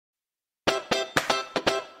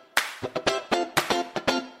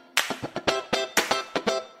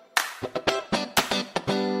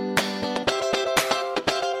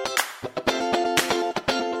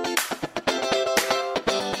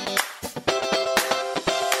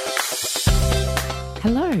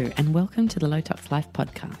Hello and welcome to the Low Tox Life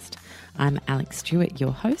podcast. I'm Alex Stewart,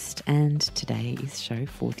 your host, and today is show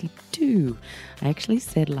 42. I actually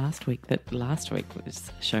said last week that last week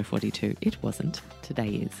was show 42. It wasn't. Today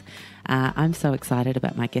is. I'm so excited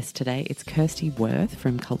about my guest today. It's Kirsty Wirth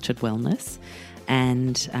from Cultured Wellness,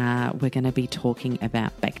 and we're going to be talking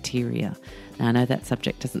about bacteria. Now, I know that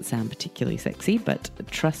subject doesn't sound particularly sexy, but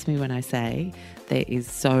trust me when I say there is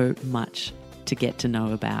so much to get to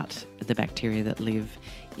know about the bacteria that live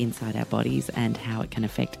inside our bodies and how it can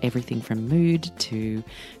affect everything from mood to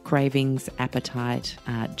cravings, appetite,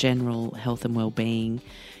 general health and well-being,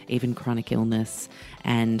 even chronic illness.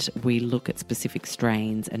 And we look at specific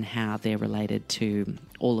strains and how they're related to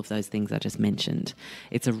all of those things I just mentioned.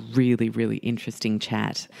 It's a really, really interesting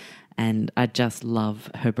chat. And I just love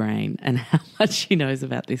her brain and how much she knows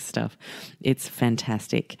about this stuff. It's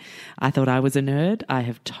fantastic. I thought I was a nerd. I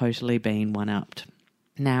have totally been one-upped.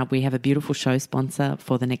 Now, we have a beautiful show sponsor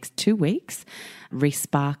for the next 2 weeks,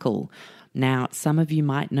 Resparkle. Now, some of you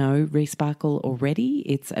might know Resparkle already.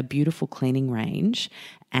 It's a beautiful cleaning range,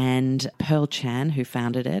 and Pearl Chan, who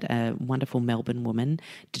founded it, a wonderful Melbourne woman,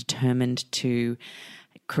 determined to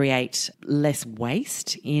create less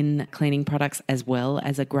waste in cleaning products as well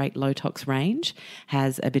as a great low-tox range,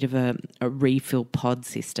 has a bit of a refill pod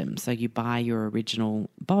system. So you buy your original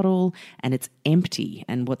bottle and it's empty.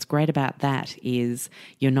 And what's great about that is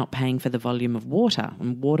you're not paying for the volume of water.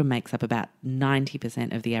 And water makes up about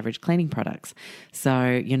 90% of the average cleaning products.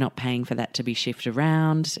 So you're not paying for that to be shifted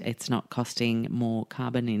around. It's not costing more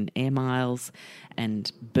carbon in air miles and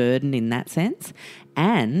burden in that sense.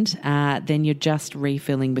 And then you're just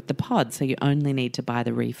refilling with the pod. So you only need to buy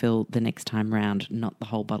the refill the next time round, not the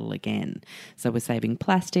whole bottle again. So we're saving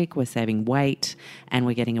plastic, we're saving weight, and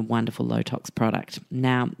we're getting a wonderful low-tox product.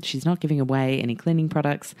 Now, she's not giving away any cleaning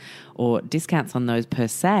products or discounts on those per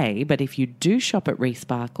se, but if you do shop at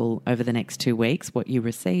Resparkle over the next 2 weeks, what you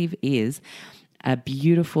receive is a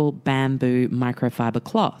beautiful bamboo microfiber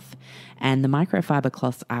cloth. And the microfiber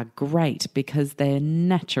cloths are great because they're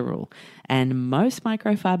natural. And most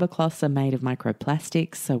microfiber cloths are made of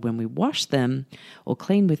microplastics. So when we wash them or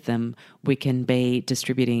clean with them, we can be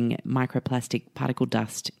distributing microplastic particle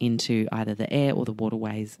dust into either the air or the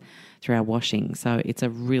waterways through our washing. So it's a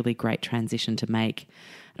really great transition to make.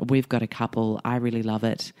 We've got a couple. I really love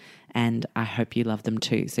it, and I hope you love them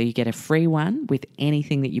too. So you get a free one with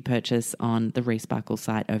anything that you purchase on the Resparkle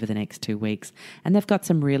site over the next 2 weeks. And they've got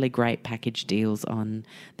some really great package deals on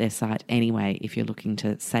their site anyway if you're looking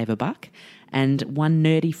to save a buck. And one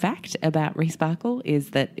nerdy fact about Resparkle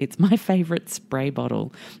is that it's my favourite spray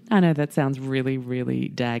bottle. I know that sounds really, really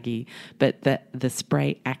daggy, but the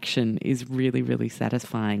spray action is really, really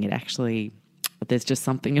satisfying. It actually... But there's just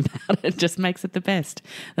something about it. It just makes it the best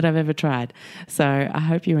that I've ever tried. So I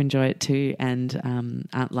hope you enjoy it too and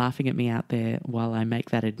aren't laughing at me out there while I make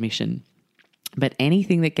that admission. But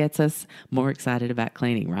anything that gets us more excited about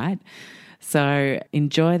cleaning, right? So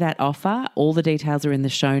enjoy that offer. All the details are in the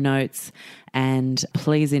show notes, and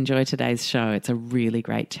please enjoy today's show. It's a really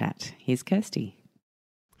great chat. Here's Kirsty.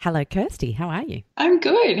 Hello, Kirsty. How are you? I'm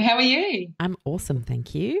good. How are you? I'm awesome,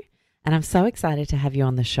 thank you. And I'm so excited to have you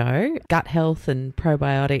on the show. Gut health and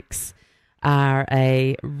probiotics are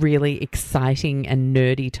a really exciting and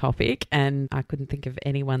nerdy topic, and I couldn't think of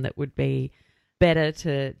anyone that would be better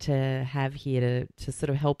to have here to sort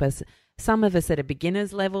of help us. Some of us at a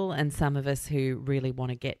beginner's level and some of us who really want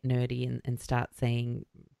to get nerdy and start seeing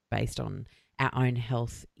based on our own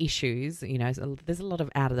health issues. You know, so there's a lot of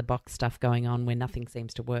out-of-the-box stuff going on where nothing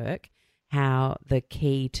seems to work. How the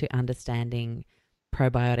key to understanding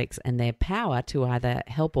probiotics and their power to either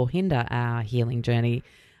help or hinder our healing journey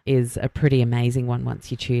is a pretty amazing one once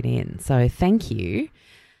you tune in. So thank you.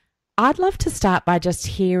 I'd love to start by just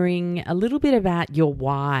hearing a little bit about your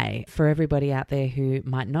why for everybody out there who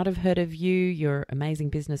might not have heard of you, your amazing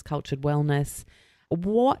business, Cultured Wellness.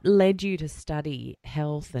 What led you to study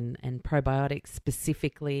health and probiotics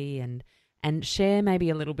specifically, and share maybe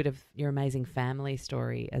a little bit of your amazing family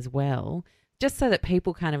story as well, just so that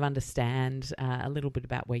people kind of understand a little bit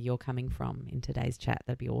about where you're coming from in today's chat.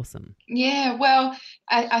 That'd be awesome. Yeah, well,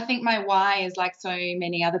 I think my why is like so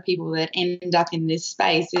many other people that end up in this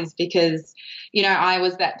space is because, you know, I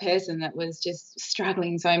was that person that was just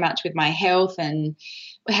struggling so much with my health and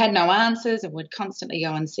had no answers and would constantly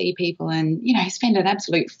go and see people and, you know, spend an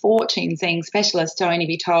absolute fortune seeing specialists to only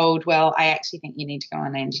be told, well, I actually think you need to go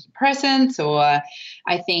on antidepressants, or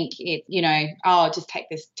I think it, you know, oh, just take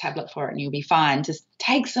this tablet for it and you'll be fine. Just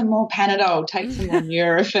take some more Panadol, take some more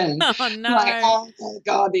Nurofen. Oh, no. Like, oh, my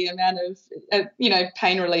God, the amount of, you know,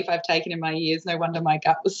 pain relief I've taken in my years. No wonder my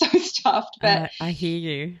gut was so stuffed. But I hear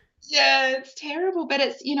you. Yeah, it's terrible, but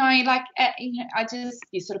it's, like,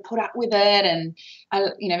 you sort of put up with it, and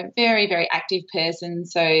very, very active person.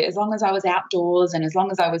 So as long as I was outdoors and as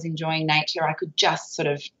long as I was enjoying nature, I could just sort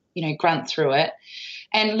of, grunt through it.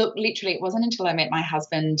 And look, literally, it wasn't until I met my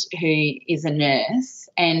husband, who is a nurse,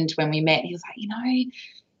 and when we met, he was like,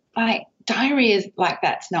 like, diarrhea is like,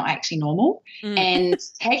 that's not actually normal. And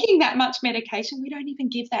taking that much medication, we don't even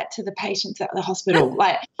give that to the patients at the hospital.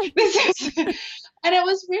 Like, this is, and it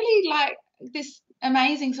was really like this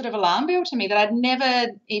amazing sort of alarm bell to me that I'd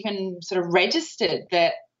never even sort of registered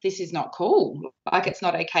that this is not cool. Like, it's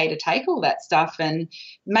not okay to take all that stuff, and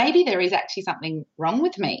maybe there is actually something wrong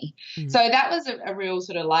with me. So that was a real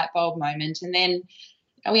sort of light bulb moment. And then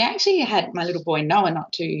we actually had my little boy Noah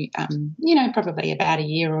not too, probably about a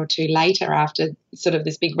year or two later, after sort of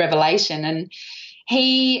this big revelation. And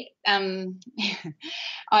he, had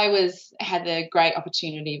the great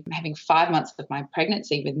opportunity of having 5 months of my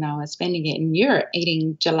pregnancy with Noah, spending it in Europe,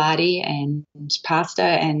 eating gelati and pasta,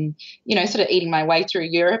 and, sort of eating my way through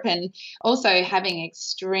Europe, and also having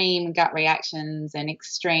extreme gut reactions, and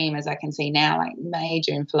extreme, as I can see now, like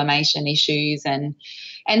major inflammation issues. And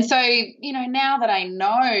so, now that I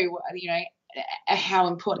know, how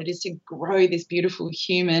important it is to grow this beautiful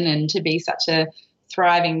human and to be such a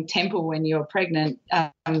thriving temple when you're pregnant,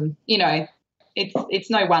 it's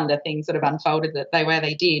no wonder things sort of unfolded the way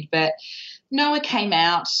they did. But Noah came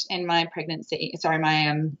out, and my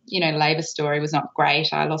labour story was not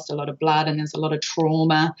great. I lost a lot of blood, and there's a lot of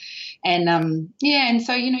trauma, and and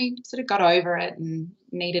so sort of got over it and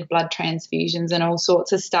needed blood transfusions and all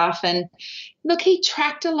sorts of stuff. And look, he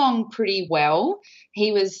tracked along pretty well.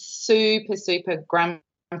 He was super, super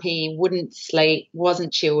grumpy, wouldn't sleep,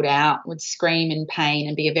 wasn't chilled out, would scream in pain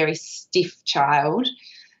and be a very stiff child.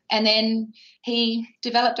 And then he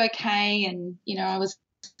developed okay, and, I was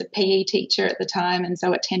the PE teacher at the time, and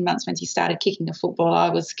so at 10 months, when he started kicking a football, I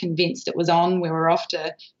was convinced it was on. We were off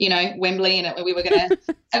to, Wembley, and we were going to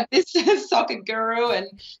have this soccer guru. And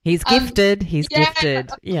he's gifted. He's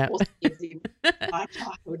gifted. Yeah. My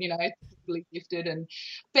child, totally gifted.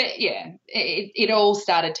 But yeah, it all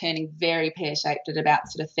started turning very pear-shaped at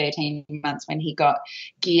about sort of 13 months, when he got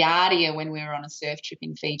Giardia when we were on a surf trip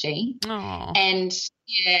in Fiji. Aww. And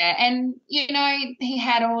yeah, and he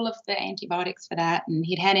had all of the antibiotics for that, and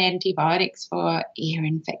he'd had antibiotics for ear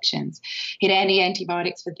infections. He'd had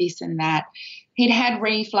antibiotics for this and that. He'd had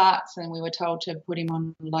reflux, and we were told to put him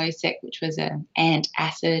on Losec, which was an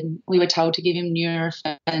antacid. We were told to give him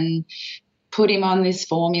Nurofen, put him on this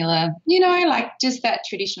formula, like just that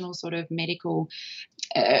traditional sort of medical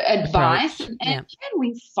advice. And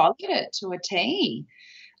we followed it to a T.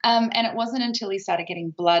 And it wasn't until he started getting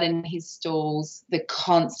blood in his stools, the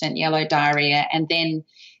constant yellow diarrhea, and then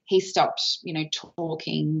he stopped,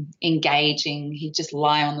 talking, engaging. He'd just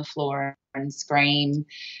lie on the floor and scream,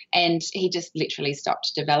 and he just literally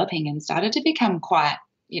stopped developing and started to become quite,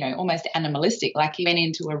 almost animalistic. Like, he went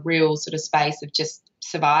into a real sort of space of just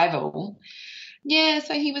survival. Yeah,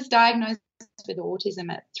 so he was diagnosed with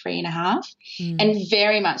autism at 3.5 and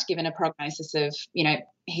very much given a prognosis of,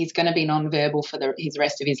 he's going to be nonverbal for his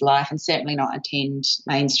rest of his life, and certainly not attend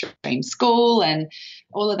mainstream school, and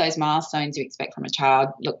all of those milestones you expect from a child.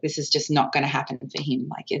 Look, this is just not going to happen for him.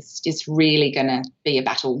 Like, it's just really going to be a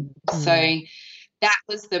battle. So that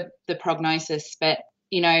was the prognosis. But,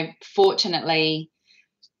 fortunately,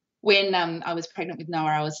 when I was pregnant with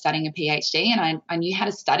Noah, I was studying a PhD, and I knew how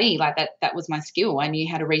to study. Like, that was my skill. I knew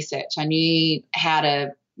how to research. I knew how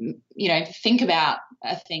to, think about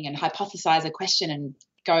a thing and hypothesize a question and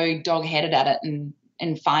go dog-headed at it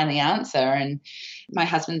and find the answer. And my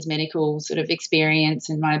husband's medical sort of experience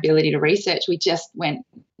and my ability to research, we just went,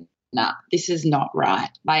 nah, this is not right.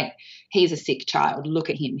 Like, he's a sick child.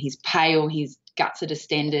 Look at him. He's pale. His guts are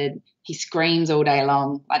distended. He screams all day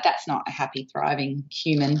long. Like, that's not a happy, thriving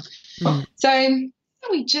human. So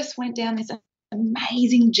we just went down this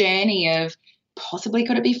amazing journey of possibly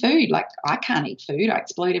could it be food? Like, I can't eat food. I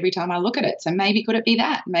explode every time I look at it. So maybe could it be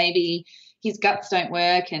that? Maybe his guts don't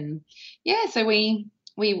work. And, yeah, so we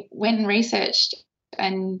went and researched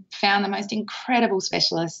and found the most incredible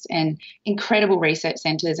specialists and incredible research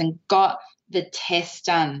centres and got the test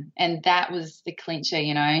done. And that was the clincher,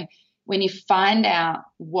 when you find out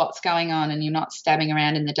what's going on and you're not stabbing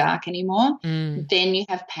around in the dark anymore, then you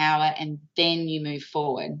have power and then you move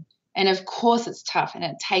forward. And, of course, it's tough and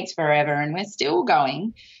it takes forever, and we're still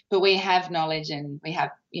going, but we have knowledge and we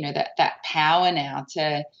have, that power now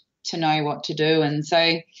to know what to do. And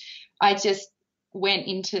so I just went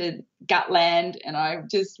into Gutland and I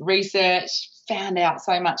just researched, found out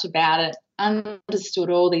so much about it. understood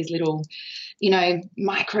all these little,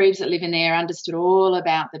 microbes that live in there, understood all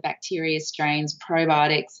about the bacteria strains,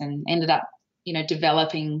 probiotics, and ended up,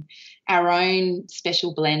 developing our own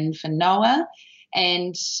special blend for Noah,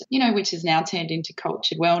 and, which has now turned into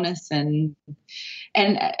Cultured Wellness, and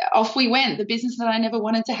off we went. The business that I never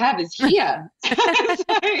wanted to have is here.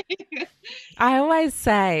 I always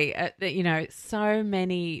say that, so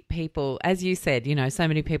many people, as you said, so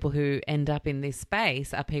many people who end up in this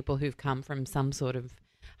space are people who've come from some sort of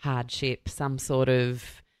hardship, some sort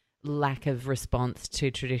of lack of response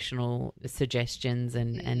to traditional suggestions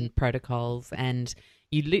and protocols. And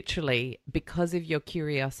you literally, because of your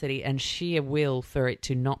curiosity and sheer will for it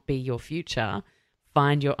to not be your future,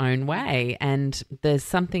 find your own way. And there's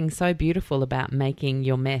something so beautiful about making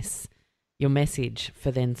your message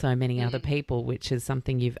for then so many other people, which is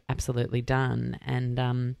something you've absolutely done.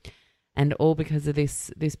 And all because of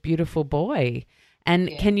this beautiful boy.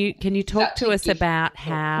 And can you talk to us about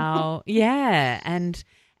how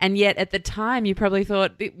and yet at the time you probably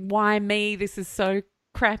thought, why me? This is so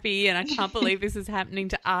crappy and I can't believe this is happening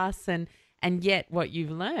to us. And yet what you've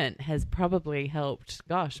learned has probably helped,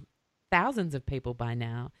 thousands of people by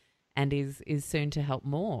now, and is soon to help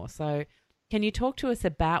more. So can you talk to us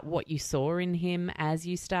about what you saw in him as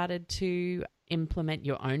you started to implement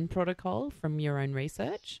your own protocol from your own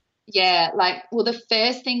research? Yeah, the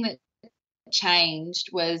first thing that changed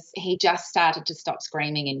was he just started to stop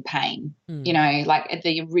screaming in pain, at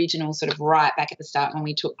the original sort of right back at the start when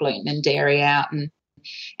we took gluten and dairy out. And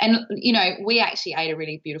we actually ate a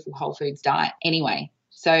really beautiful whole foods diet anyway.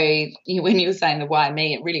 So when you were saying the why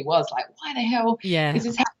me, it really was like, why the hell is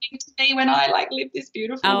this happening to me when I live this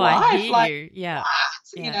beautiful life? I hear you. Yeah.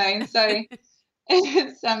 What? So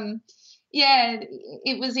it's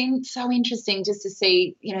it was so interesting just to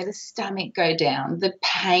see, the stomach go down, the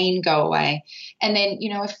pain go away, and then,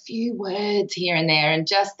 a few words here and there, and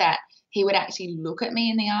just that he would actually look at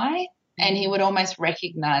me in the eye and he would almost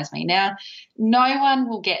recognize me. Now, no one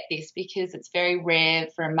will get this because it's very rare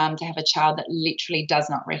for a mum to have a child that literally does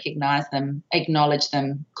not recognize them, acknowledge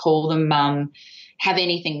them, call them mum, have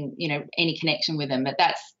anything, any connection with them. But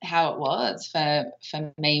that's how it was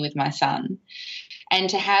for me with my son. And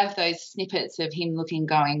to have those snippets of him looking,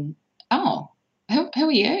 going, oh, who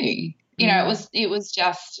are you? It was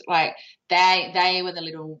just like they were the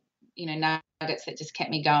little, nuggets that just kept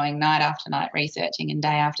me going night after night, researching and day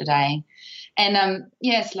after day. And,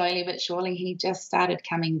 slowly but surely he just started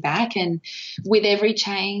coming back. And with every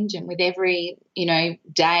change and with every,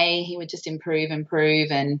 day, he would just improve.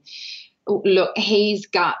 And look, his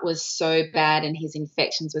gut was so bad and his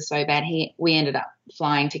infections were so bad. We ended up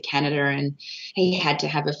flying to Canada and he had to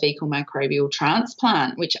have a fecal microbial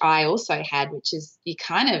transplant, which I also had, which is you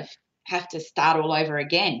kind of have to start all over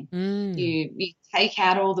again. You take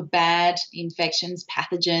out all the bad infections,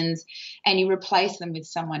 pathogens, and you replace them with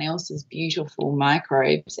someone else's beautiful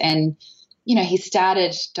microbes. And he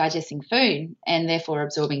started digesting food and therefore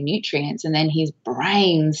absorbing nutrients, and then his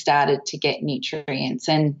brain started to get nutrients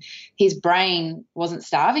and his brain wasn't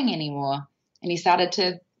starving anymore, and he started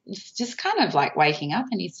to just kind of waking up,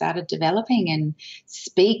 and he started developing and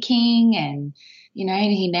speaking, and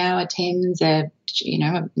he now attends a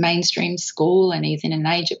mainstream school, and he's in an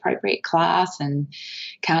age-appropriate class and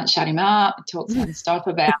can't shut him up. He talks non-stop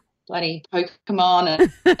about bloody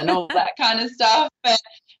Pokemon and all that kind of stuff. But,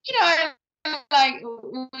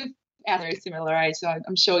 we're at a very similar age, so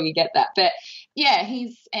I'm sure you get that. But,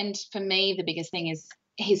 and for me, the biggest thing is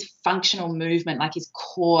his functional movement, his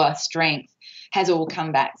core strength has all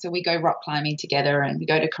come back. So we go rock climbing together and we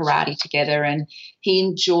go to karate together, and he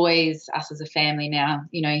enjoys us as a family now.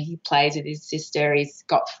 He plays with his sister, he's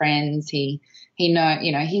got friends, he's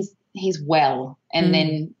well, and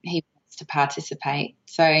then he wants to participate.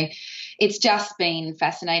 So it's just been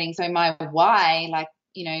fascinating. So my why,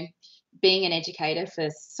 being an educator for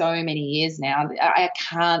so many years now, I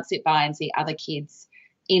can't sit by and see other kids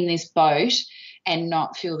in this boat and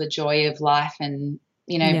not feel the joy of life. And,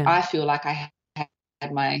 I feel like I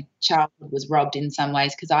had my childhood was robbed in some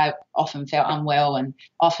ways because I often felt unwell and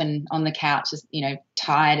often on the couch, just,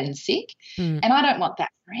 tired and sick. And I don't want that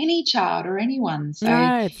for any child or anyone. So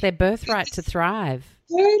no, it's their birthright to thrive.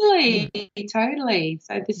 Totally.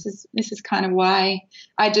 So this is kind of why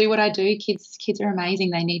I do what I do. Kids are amazing.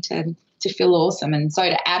 They need to feel awesome, and so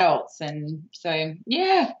do adults. And so,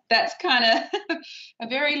 that's kind of a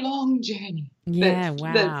very long journey. Yeah,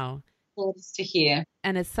 wow. That's to hear.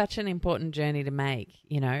 And it's such an important journey to make,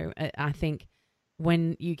 I think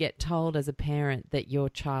when you get told as a parent that your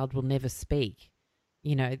child will never speak,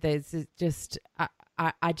 there's just,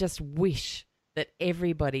 I just wish that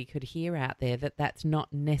everybody could hear out there that that's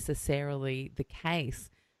not necessarily the case.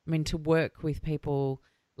 I mean, to work with people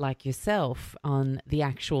like yourself on the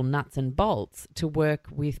actual nuts and bolts, to work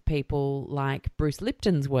with people like Bruce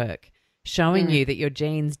Lipton's work, showing you that your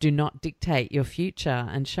genes do not dictate your future,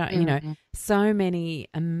 and so many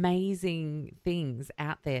amazing things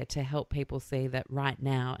out there to help people see that right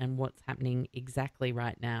now and what's happening exactly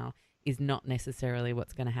right now is not necessarily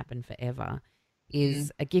what's going to happen forever,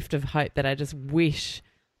 is a gift of hope that I just wish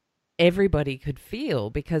everybody could feel,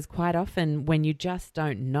 because quite often when you just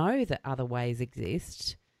don't know that other ways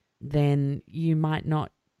exist, then you might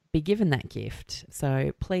not be given that gift.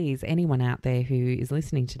 So please, anyone out there who is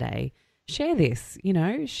listening today, share this,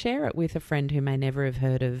 share it with a friend who may never have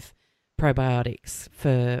heard of probiotics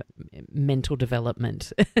for mental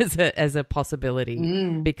development as a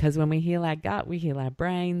possibility. Because when we heal our gut, we heal our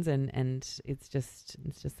brains, and it's just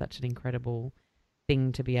such an incredible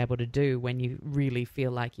thing to be able to do when you really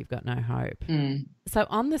feel like you've got no hope. So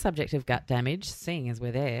on the subject of gut damage, seeing as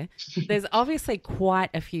we're there's obviously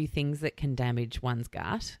quite a few things that can damage one's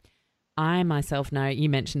gut. I myself know, you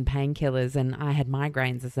mentioned painkillers, and I had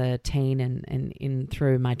migraines as a teen and in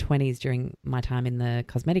through my 20s during my time in the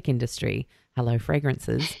cosmetic industry. Hello,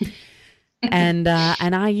 fragrances. and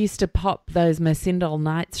I used to pop those Mercindol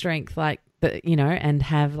Night Strength, and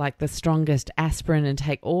have like the strongest aspirin and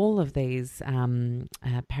take all of these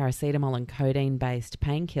paracetamol and codeine-based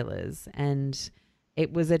painkillers. And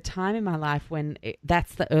it was a time in my life when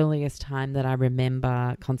that's the earliest time that I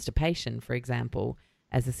remember constipation, for example,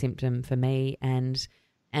 as a symptom for me,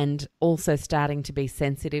 and also starting to be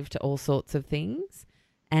sensitive to all sorts of things.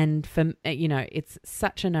 And for it's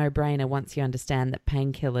such a no-brainer once you understand that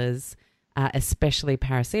painkillers, especially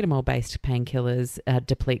paracetamol-based painkillers,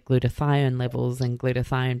 deplete glutathione levels, and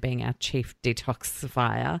glutathione being our chief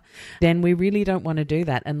detoxifier, then we really don't want to do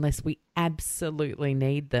that unless we absolutely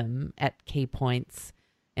need them at key points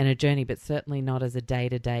in a journey, but certainly not as a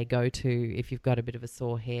day-to-day go-to if you've got a bit of a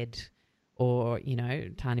sore head or,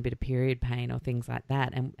 tiny bit of period pain or things like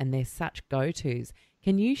that. And they're such go-tos.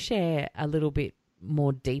 Can you share a little bit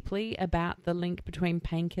more deeply about the link between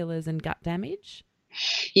painkillers and gut damage?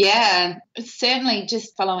 Yeah, certainly,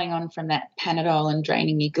 just following on from that Panadol and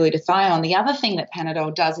draining your glutathione, the other thing that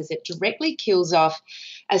Panadol does is it directly kills off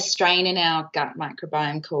a strain in our gut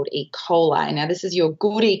microbiome called E. coli. Now, this is your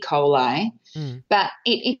good E. coli, but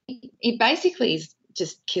it basically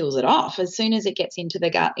just kills it off. As soon as it gets into the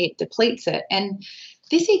gut, it depletes it. And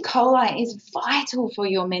this E. coli is vital for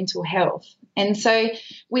your mental health. And so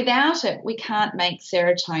without it, we can't make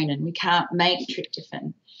serotonin, we can't make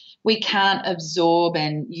tryptophan, we can't absorb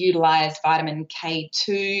and utilize vitamin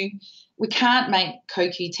K2, we can't make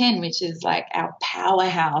CoQ10, which is like our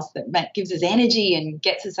powerhouse that gives us energy and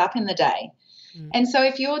gets us up in the day. And so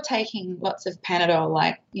if you're taking lots of Panadol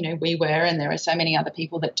like, we were, and there are so many other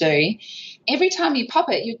people that do, every time you pop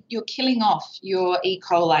it, you're killing off your E.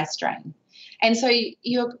 coli strain. And so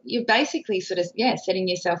you're basically sort of, setting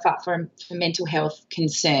yourself up for mental health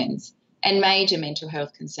concerns and major mental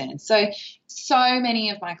health concerns. So many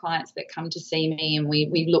of my clients that come to see me, and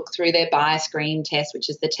we look through their bioscreen test, which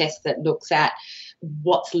is the test that looks at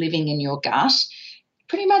what's living in your gut.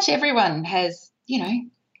 Pretty much everyone has,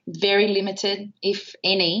 very limited, if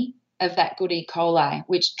any, of that good E. coli,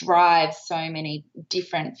 which drives so many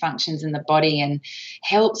different functions in the body and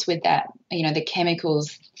helps with that, the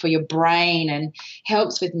chemicals for your brain, and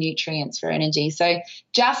helps with nutrients for energy. So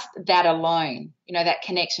just that alone, that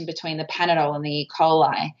connection between the Panadol and the E.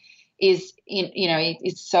 coli is,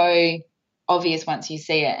 it's so obvious once you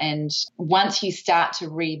see it. And once you start to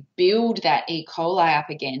rebuild that E. coli up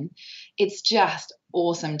again, it's just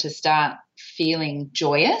awesome to start feeling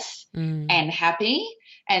joyous and happy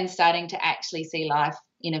and starting to actually see life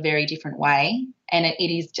in a very different way. And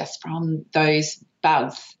it is just from those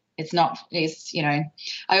bugs.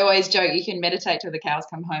 I always joke, you can meditate till the cows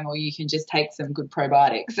come home, or you can just take some good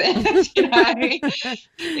probiotics.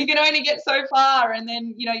 You can only get so far, and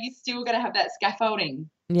then, you still got to have that scaffolding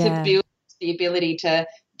to build the ability to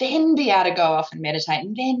then be able to go off and meditate,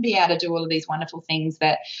 and then be able to do all of these wonderful things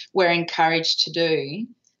that we're encouraged to do.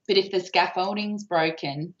 But if the scaffolding's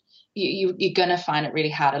broken, you're going to find it really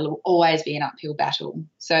hard. It'll always be an uphill battle.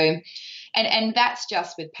 So, and that's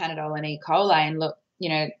just with Panadol and E. coli. And look,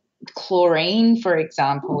 chlorine, for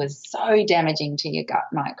example, is so damaging to your gut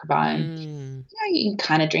microbiome. You're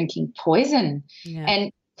kind of drinking poison. Yeah.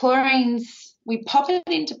 And chlorines, we pop it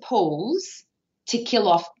into pools to kill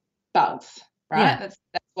off bugs, right? Yeah. That's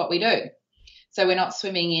what we do. So we're not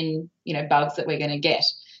swimming in, bugs that we're going to get.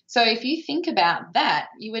 So if you think about that,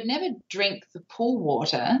 you would never drink the pool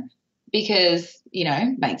water because,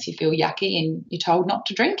 makes you feel yucky and you're told not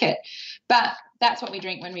to drink it. But that's what we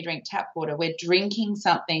drink when we drink tap water. We're drinking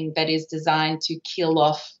something that is designed to kill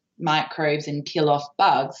off microbes and kill off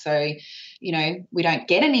bugs. So, we don't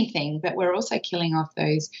get anything, but we're also killing off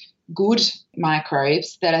those good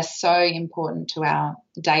microbes that are so important to our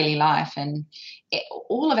daily life and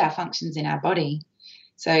all of our functions in our body.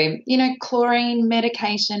 So, chlorine,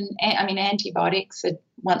 medication, antibiotics,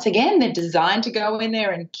 once again, they're designed to go in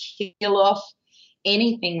there and kill off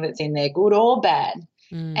anything that's in there, good or bad.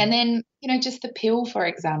 And then, just the pill, for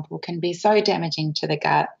example, can be so damaging to the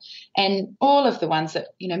gut. And all of the ones that,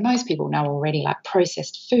 most people know already, like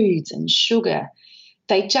processed foods and sugar,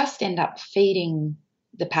 they just end up feeding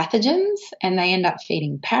the pathogens and they end up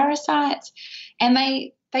feeding parasites, and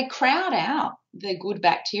they crowd out the good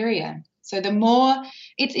bacteria. So the more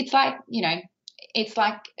it's like, it's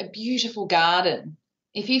like a beautiful garden.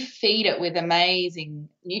 If you feed it with amazing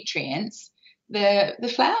nutrients,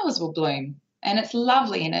 the flowers will bloom. And it's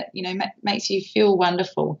lovely and it, makes you feel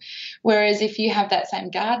wonderful. Whereas if you have that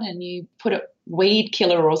same garden and you put a weed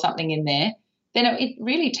killer or something in there, then it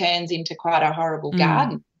really turns into quite a horrible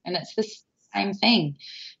garden. And it's the same thing.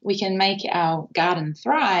 We can make our garden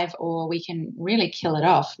thrive, or we can really kill it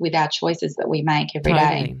off with our choices that we make every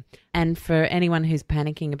day. And for anyone who's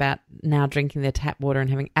panicking about now drinking their tap water and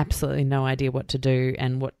having absolutely no idea what to do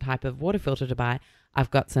and what type of water filter to buy,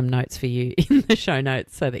 I've got some notes for you in the show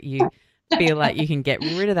notes so that you feel like you can get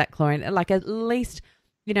rid of that chlorine. Like at least,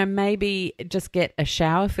 maybe just get a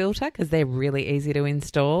shower filter because they're really easy to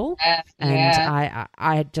install. And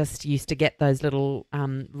I just used to get those little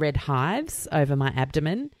red hives over my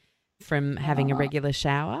abdomen from having a regular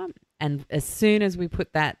shower. And as soon as we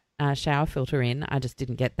put that shower filter in, I just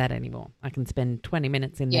didn't get that anymore. I can spend 20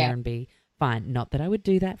 minutes in there and be fine. Not that I would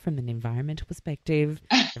do that from an environmental perspective.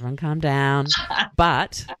 Everyone calm down.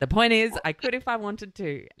 But the point is I could if I wanted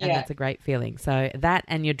to, and that's a great feeling. So that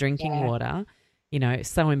and your drinking water,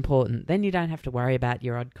 so important. Then you don't have to worry about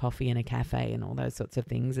your odd coffee in a cafe and all those sorts of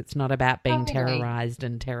things. It's not about being terrorized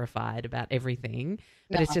and terrified about everything,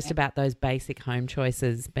 but it's just about those basic home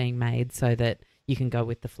choices being made so that you can go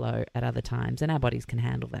with the flow at other times, and our bodies can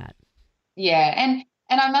handle that. Yeah, and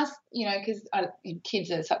I must, because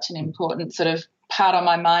kids are such an important sort of part on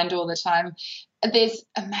my mind all the time. There's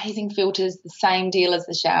amazing filters, the same deal as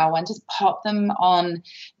the shower one. Just pop them on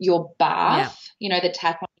your bath, the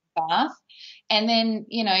tap on your bath. And then,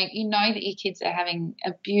 that your kids are having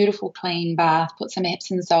a beautiful clean bath, put some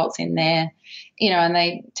Epsom salts in there, and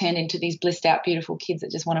they turn into these blissed out beautiful kids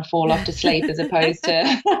that just want to fall off to sleep as opposed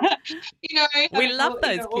to, We love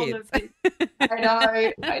those kids. I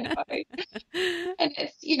know. And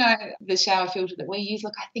it's, the shower filter that we use,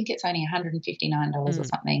 look, I think it's only $159 or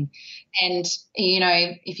something. And,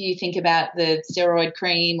 if you think about the steroid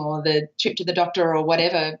cream or the trip to the doctor or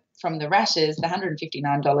whatever from the rashes, the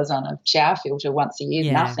 $159 on a shower filter once a year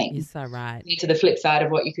is nothing. You're so right. To the flip side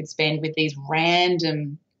of what you could spend with these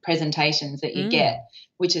random presentations that you get,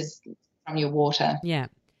 which is from your water. Yeah.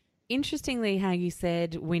 Interestingly, how you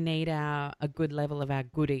said we need a good level of our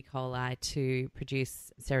good E. coli to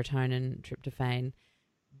produce serotonin, tryptophan,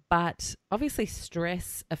 but obviously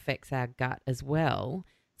stress affects our gut as well.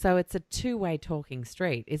 So it's a two-way talking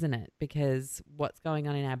street, isn't it? Because what's going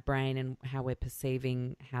on in our brain and how we're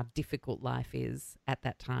perceiving how difficult life is at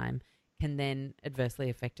that time can then adversely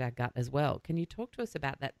affect our gut as well. Can you talk to us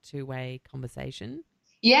about that two-way conversation?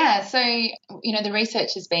 Yeah, so, the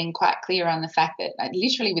research has been quite clear on the fact that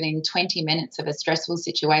literally within 20 minutes of a stressful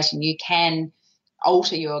situation, you can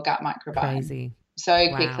alter your gut microbiome. Crazy.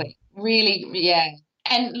 So quickly. Really, yeah.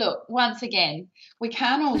 And look, once again, we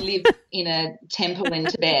can't all live in a temple in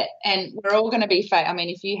Tibet, and we're all going to be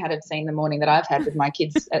if you had seen the morning that I've had with my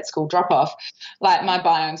kids at school drop-off, like my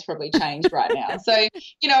biome's probably changed right now. So,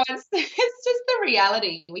 it's just the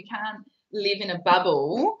reality. We can't live in a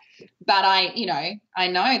bubble, but I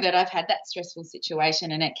know that I've had that stressful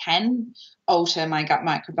situation and it can alter my gut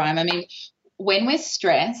microbiome. When we're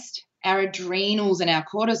stressed, our adrenals and our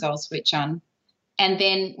cortisol switch on, and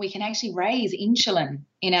then we can actually raise insulin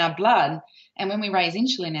in our blood. And when we raise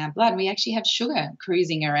insulin in our blood, we actually have sugar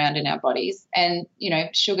cruising around in our bodies. And,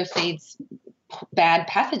 sugar feeds bad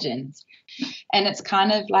pathogens. And it's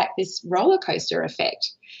kind of like this roller coaster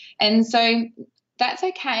effect. And so that's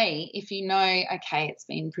okay if it's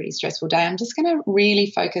been a pretty stressful day. I'm just going to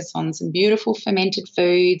really focus on some beautiful fermented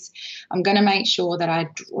foods. I'm going to make sure that I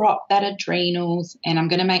drop that adrenals, and I'm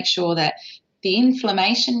going to make sure that the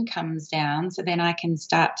inflammation comes down so then I can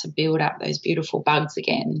start to build up those beautiful bugs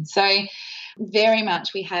again. So very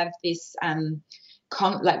much we have this,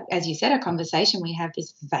 as you said, a conversation. We have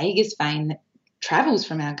this vagus vein that travels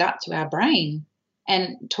from our gut to our brain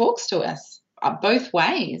and talks to us both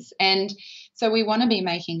ways. And so we want to be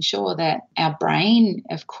making sure that our brain,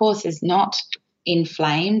 of course, is not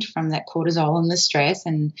inflamed from that cortisol and the stress,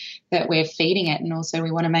 and that we're feeding it. And also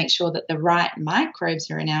we want to make sure that the right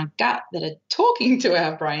microbes are in our gut that are talking to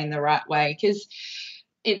our brain the right way, because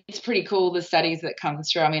it's pretty cool, the studies that come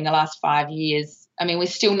through. I mean, the last 5 years, I mean, we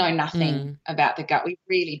still know nothing about the gut. We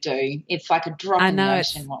really do. It's like a drop in the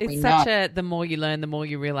ocean what we know. The more you learn, the more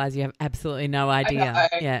you realise you have absolutely no idea.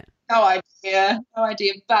 Yeah. No idea.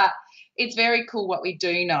 But it's very cool what we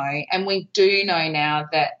do know. And we do know now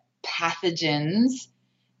that pathogens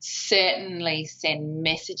certainly send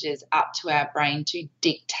messages up to our brain to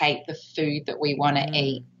dictate the food that we want to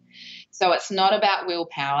eat. So it's not about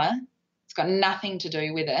willpower. It's got nothing to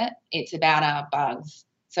do with it. It's about our bugs.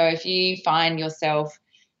 So if you find yourself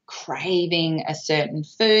craving a certain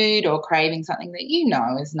food or craving something that you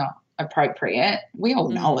know is not appropriate, we all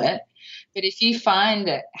know it. But if you find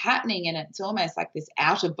it happening and it's almost like this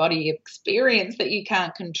out-of-body experience that you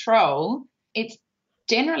can't control, it's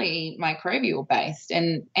generally microbial based,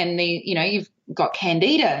 and you've got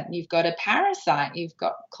candida, you've got a parasite, you've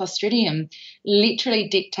got clostridium, literally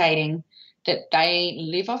dictating that they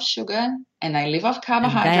live off sugar and they live off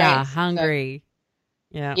carbohydrates. And they are hungry.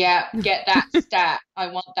 So, get that stat. I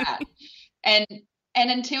want that. And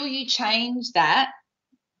until you change that,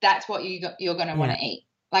 that's what you're going to want to eat.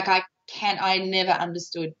 Like I never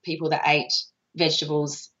understood people that ate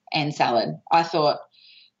vegetables and salad. I thought,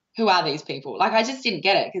 who are these people? Like, I just didn't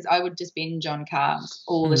get it, because I would just binge on carbs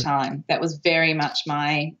all the time. That was very much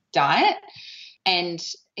my diet. And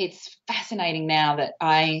it's fascinating now that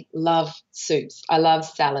I love soups. I love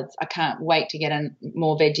salads. I can't wait to get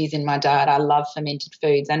more veggies in my diet. I love fermented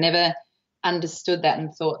foods. I never understood that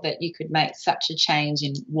and thought that you could make such a change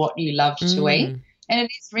in what you love to eat. And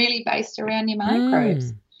it is really based around your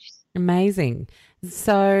microbes. Amazing.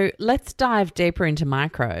 So let's dive deeper into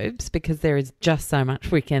microbes, because there is just so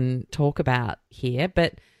much we can talk about here.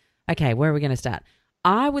 But, okay, where are we going to start?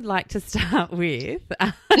 I would like to start with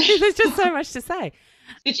 – there's just so much to say.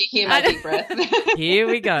 Did you hear my deep breath? Here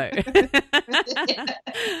we go.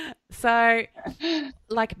 So,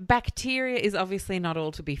 like, bacteria is obviously not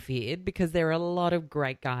all to be feared, because there are a lot of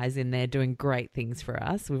great guys in there doing great things for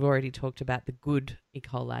us. We've already talked about the good E.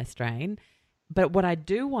 coli strain. But what I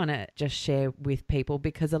do want to just share with people,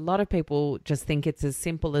 because a lot of people just think it's as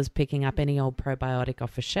simple as picking up any old probiotic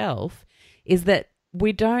off a shelf, is that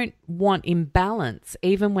we don't want imbalance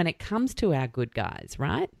even when it comes to our good guys,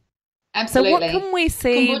 right? Absolutely. So what can we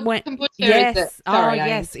see when? Kombucha Yes,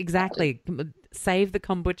 yes, exactly. Save the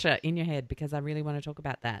kombucha in your head, because I really want to talk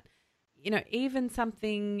about that. You know, even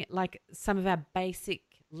something like some of our basic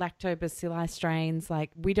lactobacilli strains, like,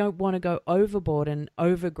 we don't want to go overboard and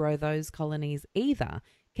overgrow those colonies either.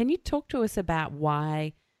 Can you talk to us about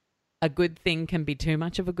why a good thing can be too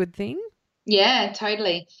much of a good thing? Yeah,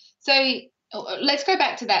 totally. So let's go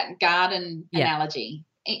back to that garden analogy.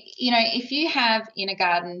 You know, if you have in a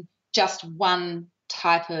garden just one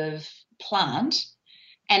type of plant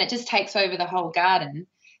and it just takes over the whole garden,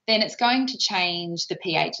 then it's going to change the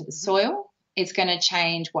pH of the soil. It's going to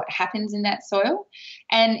change what happens in that soil,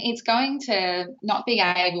 and it's going to not be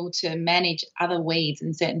able to manage other weeds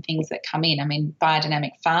and certain things that come in. I mean,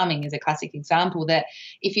 biodynamic farming is a classic example that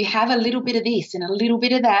if you have a little bit of this and a little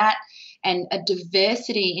bit of that and a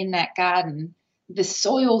diversity in that garden, the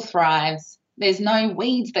soil thrives. There's no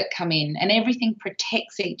weeds that come in, and everything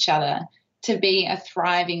protects each other to be a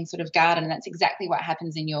thriving sort of garden. And that's exactly what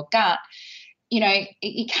happens in your gut. You know,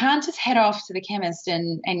 you can't just head off to the chemist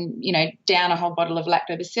and you know, down a whole bottle of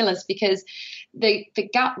lactobacillus, because the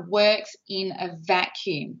gut works in a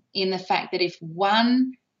vacuum, in the fact that if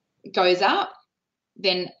one goes up,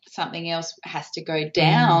 then something else has to go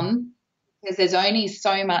down, because there's only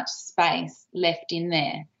so much space left in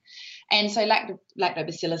there. And so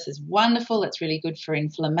lactobacillus is wonderful. It's really good for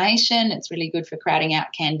inflammation. It's really good for crowding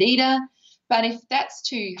out candida. But if that's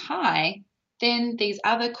too high, then these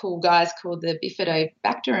other cool guys called the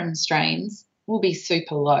bifidobacterium strains will be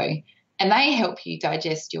super low, and they help you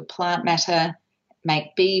digest your plant matter,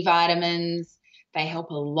 make B vitamins. They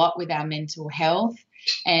help a lot with our mental health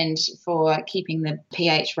and for keeping the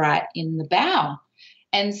pH right in the bowel.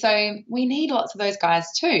 And so we need lots of those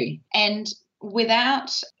guys too. And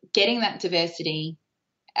without getting that diversity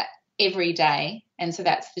every day, and so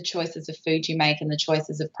that's the choices of food you make and the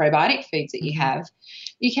choices of probiotic foods that you have,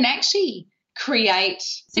 you can actually create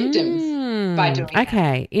symptoms by doing that.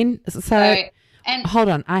 Okay. And hold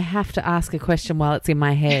on, I have to ask a question while it's in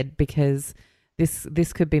my head, because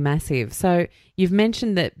this could be massive. So you've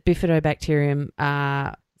mentioned that bifidobacterium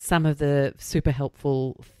are some of the super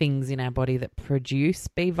helpful things in our body that produce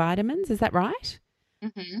B vitamins. Is that right?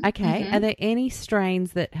 Mm-hmm. Okay. Mm-hmm. Are there any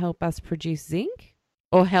strains that help us produce zinc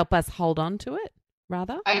or help us hold on to it,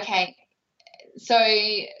 rather? Okay. So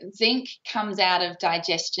zinc comes out of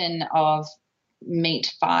digestion of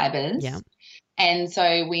meat fibers. Yeah. And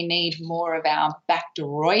so we need more of our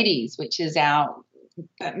bacteroides, which is our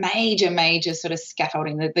major sort of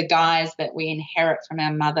scaffolding, the guys that we inherit from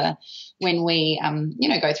our mother when we,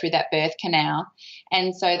 go through that birth canal.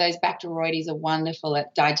 And so those bacteroides are wonderful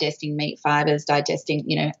at digesting meat fibers,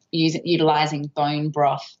 utilizing bone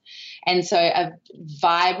broth. And so a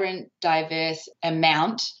vibrant, diverse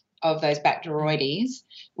amount of those bacteroides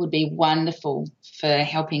would be wonderful for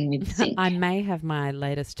helping with zinc. I may have my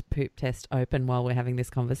latest poop test open while we're having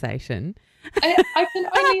this conversation. I can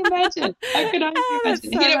only imagine. That's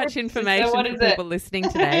so much information for people listening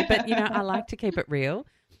today. But, I like to keep it real.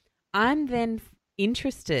 I'm then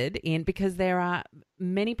interested in, because there are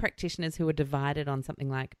many practitioners who are divided on something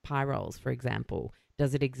like pyrols, for example.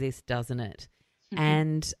 Does it exist? Doesn't it? Mm-hmm.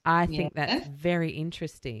 And I think that's very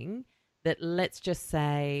interesting. That let's just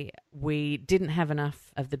say we didn't have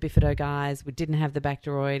enough of the bifido guys, we didn't have the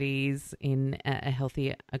bacteroides in a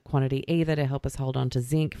healthy quantity either to help us hold on to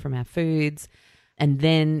zinc from our foods. And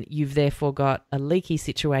then you've therefore got a leaky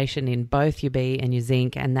situation in both your B and your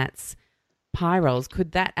zinc, and that's pyrols.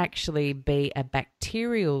 Could that actually be a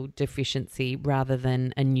bacterial deficiency rather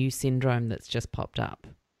than a new syndrome that's just popped up?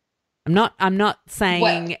 I'm not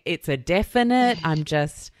saying it's a definite. I'm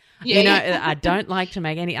just... I don't like to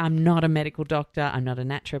make I'm not a medical doctor, I'm not a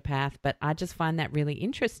naturopath, but I just find that really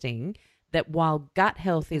interesting that while gut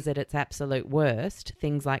health is at its absolute worst,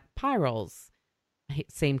 things like pyrols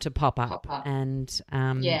seem to pop up. And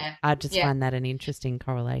I just find that an interesting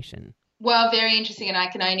correlation. Well, very interesting, and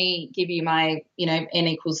I can only give you my,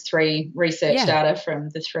 N=3 research data from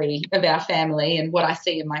the three of our family and what I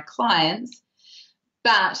see in my clients.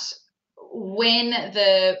 But when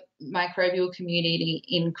the microbial community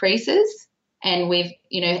increases and we've,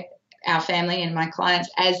 our family and my clients,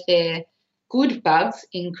 as their good bugs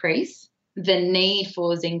increase, the need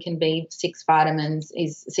for zinc and B6 vitamins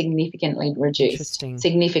is significantly reduced.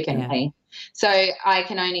 Significantly. Yeah. So I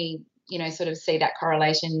can only, sort of see that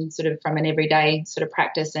correlation sort of from an everyday sort of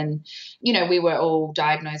practice. And, we were all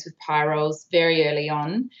diagnosed with pyrols very early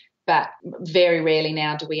on, but very rarely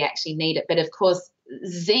now do we actually need it. But, of course,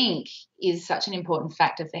 zinc is such an important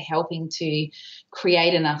factor for helping to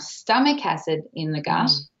create enough stomach acid in the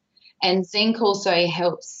gut. And zinc also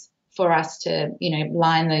helps for us to,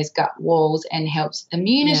 line those gut walls and helps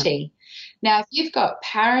immunity. Now, if you've got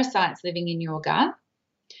parasites living in your gut,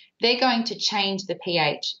 they're going to change the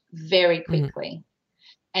pH very quickly.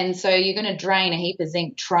 And so you're going to drain a heap of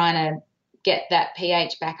zinc trying to get that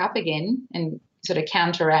pH back up again and sort of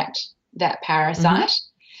counteract that parasite.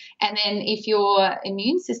 And then if your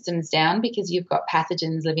immune system's down because you've got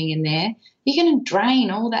pathogens living in there, you're going to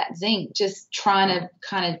drain all that zinc just trying to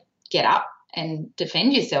kind of get up and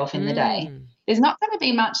defend yourself in the day. There's not going to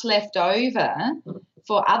be much left over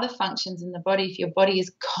for other functions in the body if your body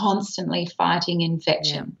is constantly fighting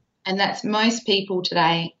infection. And that's most people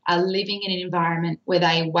today are living in an environment where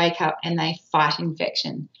they wake up and they fight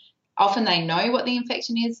infection. Often they know what the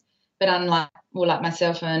infection is, but like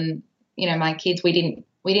myself and, my kids, we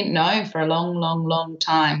didn't know for a long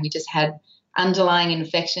time. We just had underlying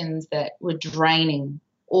infections that were draining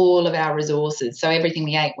all of our resources. So everything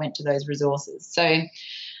we ate went to those resources. So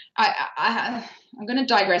I'm going to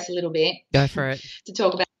digress a little bit. Go for it. To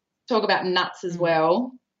talk about nuts as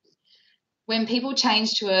well. When people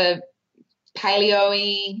change to a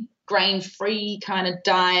paleo-y, grain-free kind of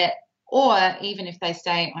diet, or even if they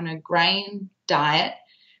stay on a grain diet,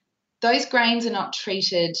 those grains are not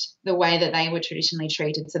treated the way that they were traditionally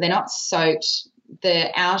treated. So they're not soaked.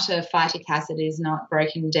 The outer phytic acid is not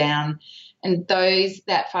broken down. And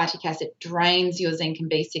that phytic acid drains your zinc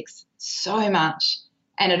and B6 so much.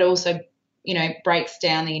 And it also, breaks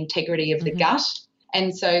down the integrity of the gut.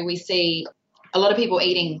 And so we see a lot of people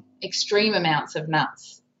eating extreme amounts of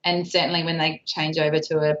nuts. And certainly when they change over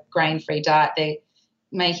to a grain-free diet, they're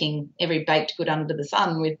making every baked good under the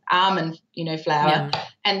sun with almond, flour.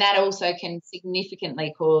 And that also can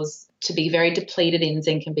significantly cause to be very depleted in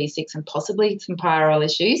zinc and B6 and possibly some pyrrole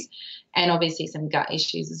issues and obviously some gut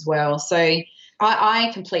issues as well. So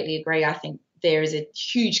I completely agree. I think there is a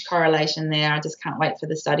huge correlation there. I just can't wait for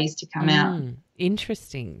the studies to come out.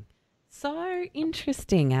 Interesting. So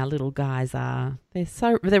interesting our little guys are.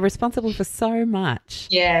 They're responsible for so much.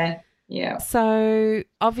 Yeah. Yeah. So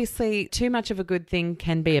obviously too much of a good thing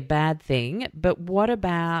can be a bad thing, but what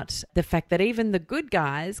about the fact that even the good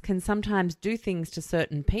guys can sometimes do things to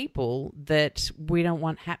certain people that we don't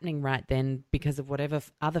want happening right then because of whatever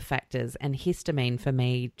other factors, and histamine for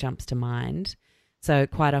me jumps to mind. So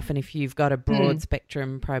quite often if you've got a broad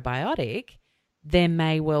spectrum probiotic, there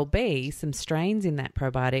may well be some strains in that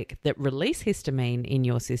probiotic that release histamine in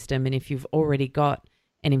your system, and if you've already got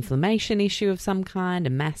an inflammation issue of some kind, a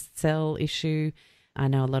mast cell issue, I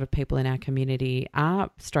know a lot of people in our community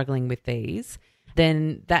are struggling with these,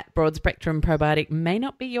 then that broad spectrum probiotic may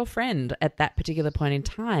not be your friend at that particular point in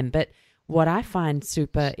time. But what I find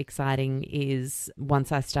super exciting is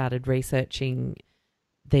once I started researching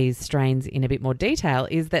these strains in a bit more detail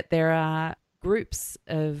is that there are groups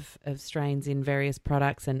of strains in various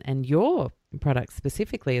products and your products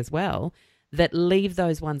specifically as well that leave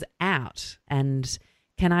those ones out. And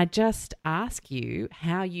can I just ask you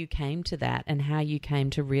how you came to that and how you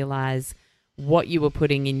came to realize what you were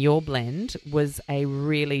putting in your blend was a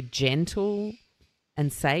really gentle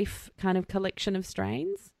and safe kind of collection of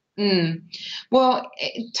strains? Well,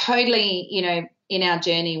 totally, in our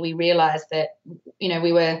journey, we realized that,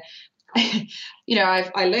 we were, I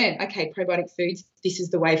learned, okay, probiotic foods, this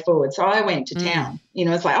is the way forward. So I went to town,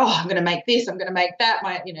 it's like, I'm going to make this, I'm going to make that,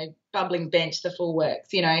 my, bubbling bench, the full works,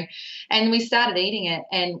 and we started eating it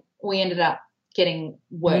and we ended up getting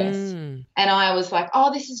worse. And I was like,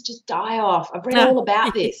 this is just die off. I've read all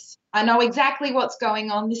about this. I know exactly what's going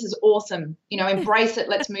on. This is awesome. Embrace it.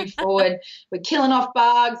 Let's move forward. We're killing off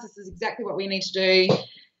bugs. This is exactly what we need to do.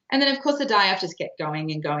 And then, of course, the die-off just kept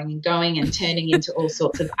going and going and going and turning into all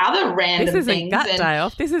sorts of other random things. This isn't gut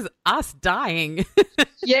die-off. This is us dying.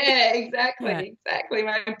 Yeah, exactly.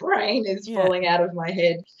 My brain is falling out of my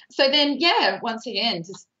head. So then, once again,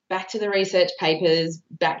 just back to the research papers,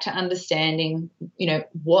 back to understanding,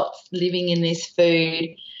 what's living in this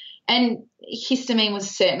food. And histamine was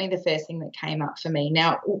certainly the first thing that came up for me.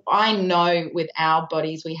 Now, I know with our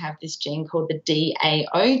bodies we have this gene called the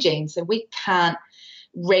DAO gene, so we can't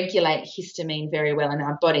regulate histamine very well in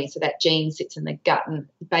our body. So that gene sits in the gut and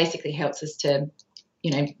basically helps us to,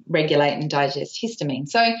 regulate and digest histamine.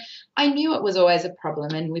 So I knew it was always a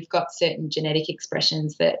problem, and we've got certain genetic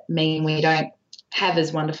expressions that mean we don't have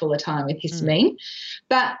as wonderful a time with histamine.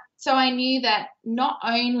 But so I knew that not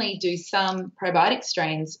only do some probiotic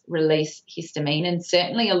strains release histamine, and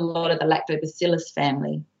certainly a lot of the lactobacillus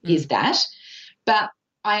family is that, but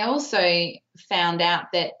I also found out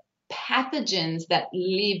that pathogens that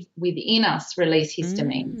live within us release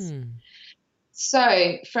histamines.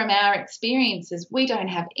 So from our experiences, we don't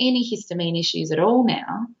have any histamine issues at all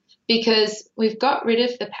now because we've got rid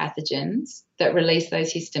of the pathogens that release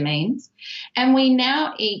those histamines, and we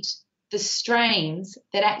now eat the strains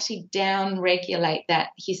that actually down-regulate that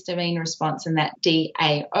histamine response and that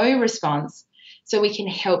DAO response so we can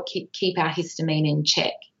help keep our histamine in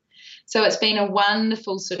check. So it's been a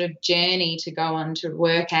wonderful sort of journey to go on to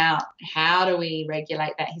work out how do we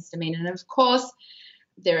regulate that histamine. And, of course,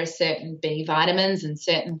 there are certain B vitamins and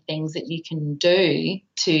certain things that you can do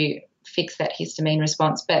to fix that histamine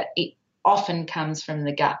response, but it often comes from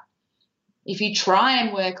the gut. If you try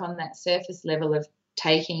and work on that surface level of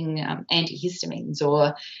taking antihistamines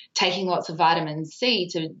or taking lots of vitamin C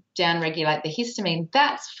to downregulate the histamine,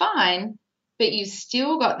 that's fine, but you've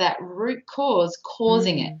still got that root cause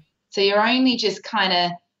causing it. So you're only just kind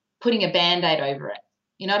of putting a Band-Aid over it.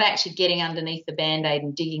 You're not actually getting underneath the Band-Aid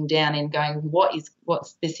and digging down and going,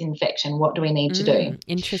 what's this infection? What do we need to do?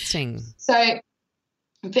 Interesting. So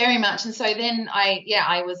very much. And so then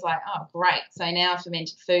I was like, oh, great. So now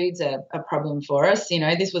fermented foods are a problem for us.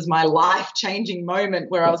 This was my life-changing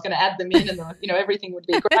moment where I was going to add them in and, everything would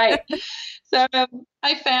be great. So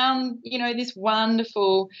I found, this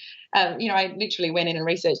wonderful, I literally went in and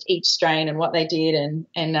researched each strain and what they did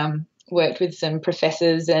and worked with some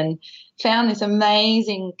professors and found this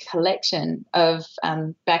amazing collection of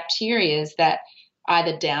bacteria that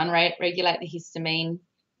either down-regulate the histamine,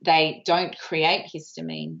 they don't create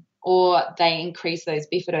histamine, or they increase those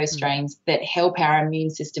bifido strains that help our immune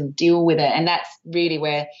system deal with it. And that's really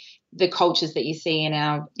where the cultures that you see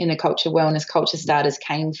in the culture wellness culture starters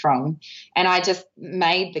came from. And I just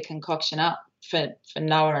made the concoction up for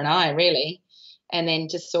Noah and I, really, and then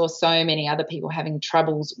just saw so many other people having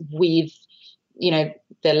troubles with,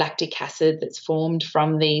 the lactic acid that's formed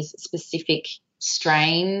from these specific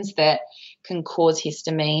strains that can cause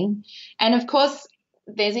histamine. And, of course,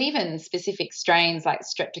 there's even specific strains like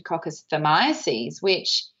Streptococcus thermiaces,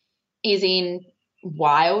 which is in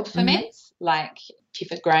wild ferments like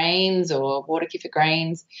kefir grains or water kefir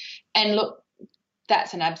grains. And look,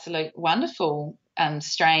 that's an absolute wonderful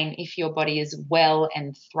strain if your body is well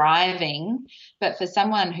and thriving. But for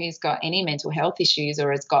someone who's got any mental health issues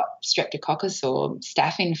or has got streptococcus or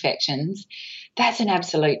staph infections, that's an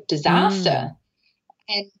absolute disaster.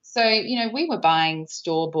 And so, we were buying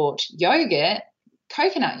store-bought yogurt,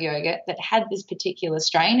 coconut yogurt, that had this particular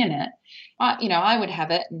strain in it. I would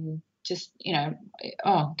have it and just,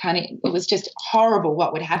 it was just horrible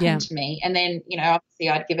what would happen to me. And then, obviously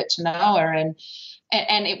I'd give it to Noah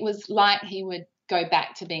and it was like he would go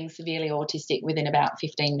back to being severely autistic within about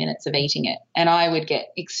 15 minutes of eating it. And I would get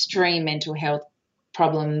extreme mental health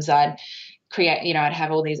problems. I'd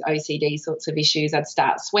have all these OCD sorts of issues. I'd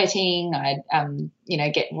start sweating. I'd,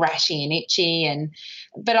 get rashy and itchy.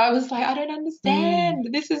 But I was like, I don't understand.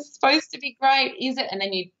 This is supposed to be great. Is it? And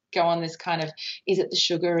then you go on this kind of, is it the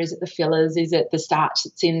sugar? Is it the fillers? Is it the starch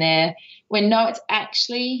that's in there? When no, it's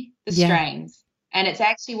actually the strains, and it's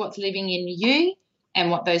actually what's living in you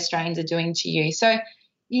and what those strains are doing to you. So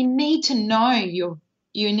you need to know your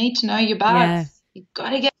bugs. Yeah. You've got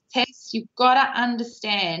to get tests. You've got to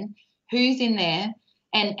understand who's in there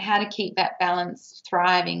and how to keep that balance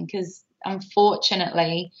thriving, because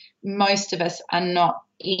unfortunately most of us are not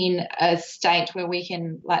in a state where we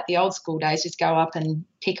can, like the old school days, just go up and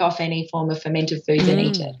pick off any form of fermented foods and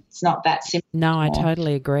eat it. It's not that simple. No, I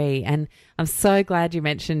totally agree. And I'm so glad you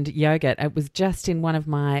mentioned yogurt. It was just in one of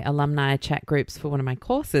my alumni chat groups for one of my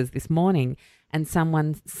courses this morning, and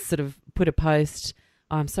someone sort of put a post,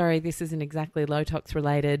 oh, I'm sorry, this isn't exactly low tox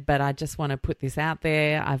related, but I just want to put this out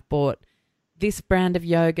there. I've bought this brand of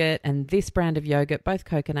yogurt and this brand of yogurt, both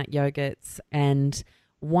coconut yogurts, and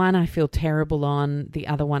one I feel terrible on, the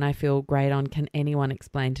other one I feel great on. Can anyone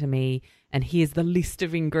explain to me? And here's the list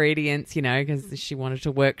of ingredients, because she wanted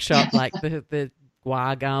to workshop like the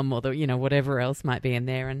guar gum or the, whatever else might be in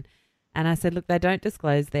there. And I said, look, they don't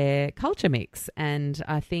disclose their culture mix. And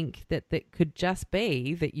I think that could just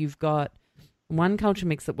be that you've got one culture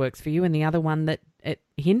mix that works for you and the other one that it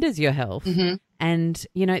hinders your health. Mm-hmm. And,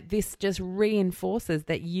 this just reinforces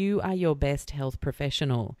that you are your best health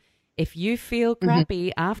professional. If you feel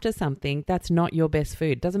crappy after something, that's not your best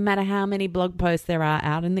food. Doesn't matter how many blog posts there are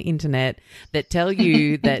out in the internet that tell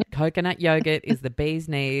you that coconut yogurt is the bee's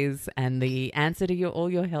knees and the answer to all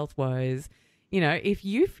your health woes. If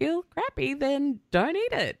you feel crappy, then don't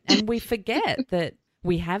eat it. And we forget that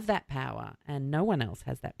we have that power and no one else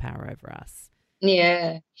has that power over us.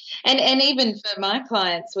 Yeah. And even for my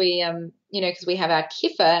clients, we, because we have our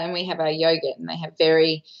kefir and we have our yogurt, and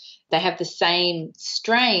they have the same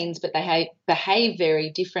strains, but they behave very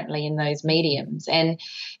differently in those mediums. And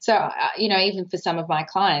so, even for some of my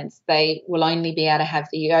clients, they will only be able to have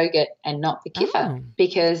the yogurt and not the kefir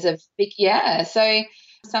because of So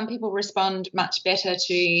some people respond much better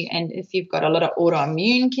to, and if you've got a lot of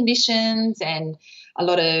autoimmune conditions and a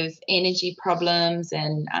lot of energy problems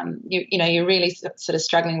and, you're really sort of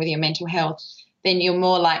struggling with your mental health, then you're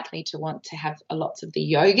more likely to want to have lots of the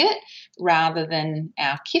yogurt rather than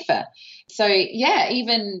our kefir. So,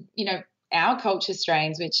 even, our culture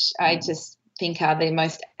strains, which I just think are the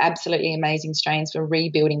most absolutely amazing strains for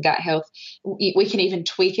rebuilding gut health, we can even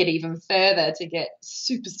tweak it even further to get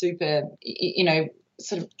super, super,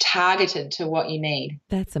 sort of targeted to what you need.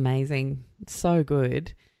 That's amazing. So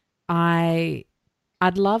good.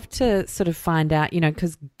 I'd love to sort of find out,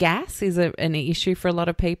 because gas is an issue for a lot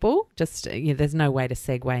of people. Just there's no way to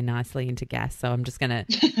segue nicely into gas, so I'm just gonna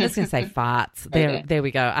say farts. There we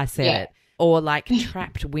go. I said it. Or like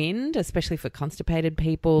trapped wind, especially for constipated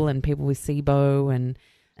people and people with SIBO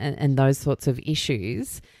and those sorts of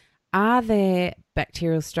issues. Are there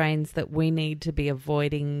bacterial strains that we need to be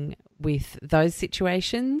avoiding with those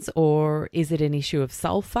situations, or is it an issue of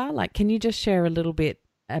sulfur? Like, can you just share a little bit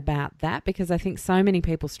about that, because I think so many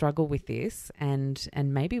people struggle with this, and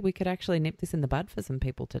maybe we could actually nip this in the bud for some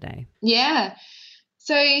people today. Yeah.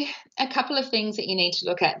 So a couple of things that you need to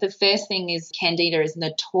look at. The first thing is Candida is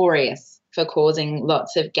notorious for causing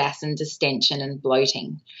lots of gas and distension and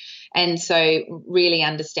bloating. And so really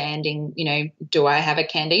understanding, do I have a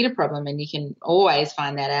Candida problem? And you can always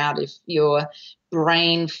find that out if your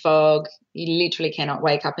brain fog, you literally cannot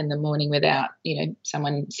wake up in the morning without,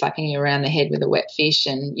 someone slapping you around the head with a wet fish,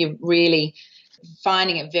 and you're really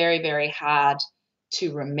finding it very, very hard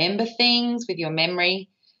to remember things with your memory.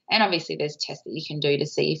 And obviously there's tests that you can do to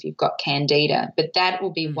see if you've got Candida, but that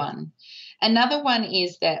will be one. Another one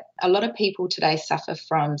is that a lot of people today suffer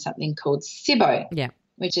from something called SIBO. Yeah.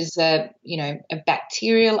 Which is a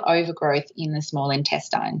bacterial overgrowth in the small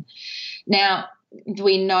intestine. Now,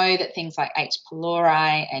 we know that things like H.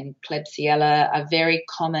 pylori and Klebsiella are very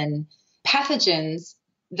common pathogens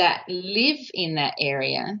that live in that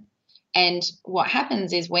area And what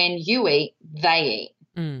happens is when you eat, they eat.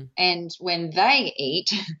 And when they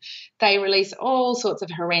eat, they release all sorts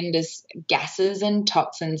of horrendous gases and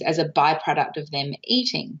toxins as a byproduct of them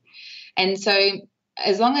eating. And so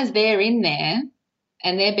as long as they're in there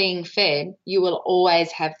and they're being fed, you will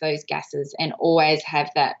always have those gases and always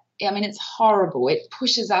have that. I mean, it's horrible. It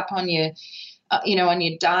pushes up on your, on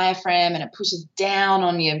your diaphragm, and it pushes down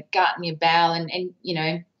on your gut and your bowel, and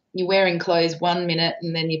you're wearing clothes 1 minute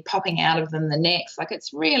and then you're popping out of them the next. Like,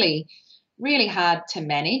 it's really, really hard to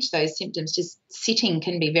manage those symptoms. Just sitting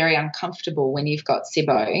can be very uncomfortable when you've got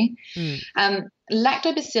SIBO.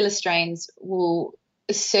 Lactobacillus strains will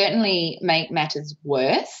certainly make matters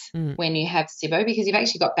worse when you have SIBO, because you've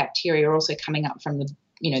actually got bacteria also coming up from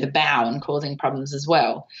the bowel and causing problems as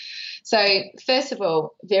well. So first of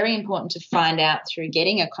all, very important to find out through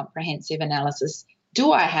getting a comprehensive analysis,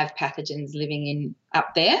 do I have pathogens living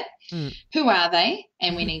up there? Who are they?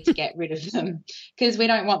 And we need to get rid of them, because we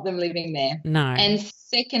don't want them living there. No. And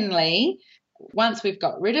secondly, once we've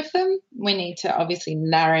got rid of them, we need to obviously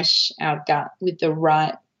nourish our gut with the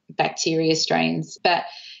right bacteria strains. But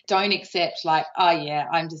don't accept like, oh, yeah,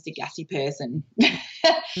 I'm just a gassy person,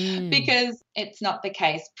 because it's not the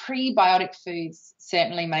case. Prebiotic foods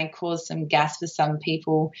certainly may cause some gas for some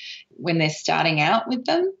people when they're starting out with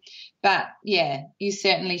them. But, yeah, you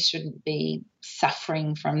certainly shouldn't be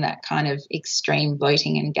suffering from that kind of extreme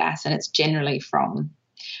bloating and gas, and it's generally from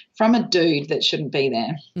a dude that shouldn't be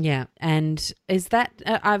there. Yeah, and is that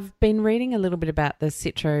I've been reading a little bit about the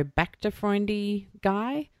Citrobacter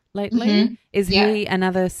guy lately. Is he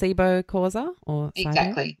another SIBO causer or SIBO?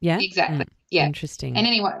 Exactly. Yeah, exactly. Yeah, interesting. And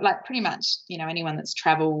anyone, like pretty much, anyone that's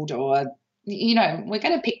travelled or, we're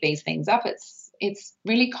going to pick these things up. It's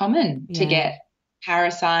really common to get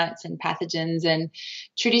parasites and pathogens, and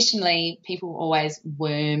traditionally people always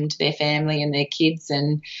wormed their family and their kids,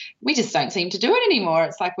 and we just don't seem to do it anymore.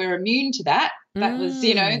 It's like we're immune to that. That was,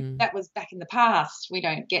 that was back in the past. We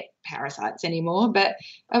don't get parasites anymore, but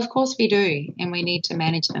of course we do, and we need to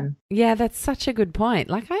manage them. Yeah, that's such a good point.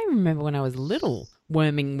 Like, I remember when I was little,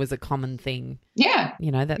 worming was a common thing. Yeah.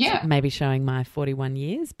 That's maybe showing my 41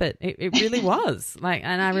 years, but it really was.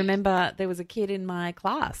 And I remember there was a kid in my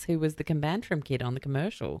class who was the Combantrum kid on the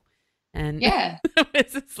commercial. And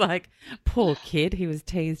it's just like, poor kid, he was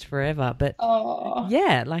teased forever. But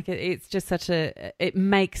it's just it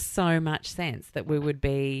makes so much sense that we would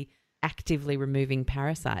be actively removing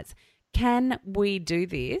parasites. Can we do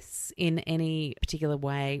this in any particular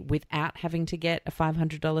way without having to get a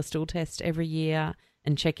 $500 stool test every year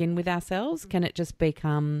and check in with ourselves? Can it just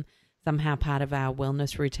become somehow part of our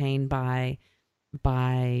wellness routine by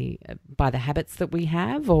the habits that we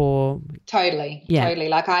have? Or totally.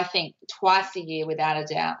 Like, I think twice a year, without a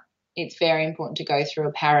doubt, it's very important to go through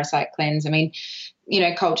a parasite cleanse. I mean,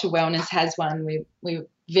 Culture Wellness has one. We're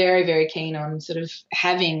very, very keen on sort of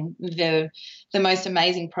having the most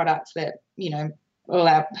amazing products that, all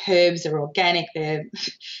our herbs are organic. They're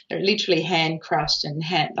literally hand crushed and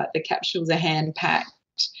the capsules are hand packed.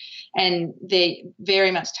 And they're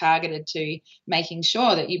very much targeted to making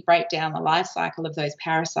sure that you break down the life cycle of those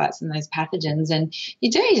parasites and those pathogens. And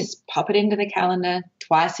you just pop it into the calendar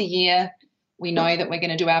twice a year. We know that we're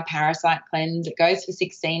going to do our parasite cleanse. It goes for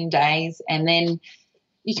 16 days. And then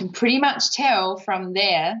you can pretty much tell from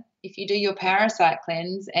there, if you do your parasite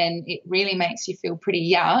cleanse and it really makes you feel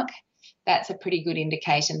pretty yuck, that's a pretty good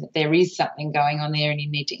indication that there is something going on there and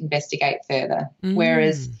you need to investigate further.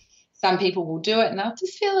 Whereas some people will do it and they'll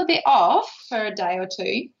just feel a bit off for a day or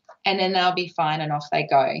two, and then they'll be fine and off they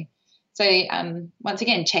go. So once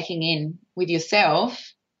again, checking in with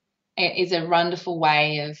yourself is a wonderful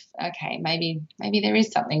way of, okay, maybe there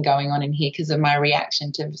is something going on in here because of my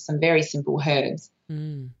reaction to some very simple herbs.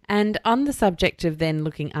 And on the subject of then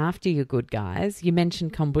looking after your good guys, you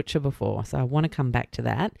mentioned kombucha before, so I want to come back to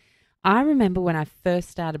that. I remember when I first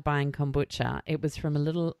started buying kombucha, it was from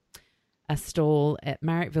a stall at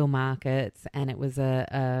Marrickville Markets, and it was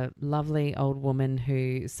a lovely old woman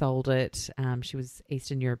who sold it. She was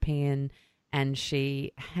Eastern European, and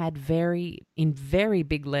she had in very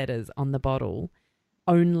big letters on the bottle,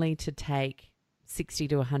 only to take 60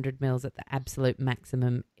 to 100 mils at the absolute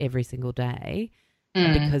maximum every single day,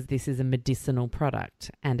 because this is a medicinal product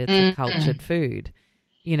and it's a cultured food.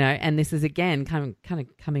 And this is, again, kind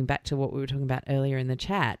of coming back to what we were talking about earlier in the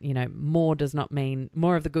chat. More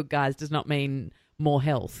of the good guys does not mean more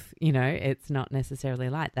health. It's not necessarily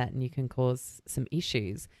like that, and you can cause some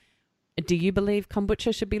issues. Do you believe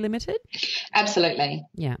kombucha should be limited? Absolutely.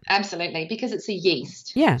 Yeah. Absolutely, because it's a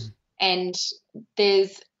yeast. Yeah. And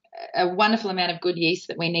there's a wonderful amount of good yeast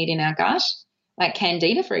that we need in our gut. like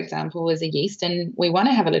Candida, for example, is a yeast, and we want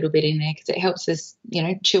to have a little bit in there because it helps us,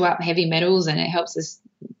 chew up heavy metals, and it helps us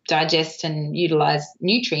digest and utilize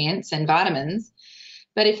nutrients and vitamins.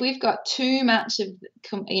 But if we've got too much of,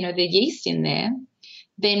 the yeast in there,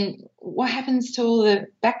 then what happens to all the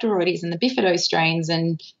Bacteroides and the Bifido strains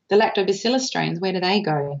and the Lactobacillus strains? Where do they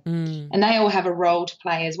go? And they all have a role to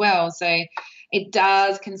play as well. So it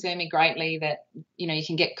does concern me greatly that, you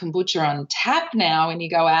can get kombucha on tap now when you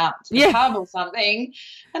go out to the pub or something.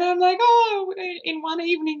 And I'm like, in one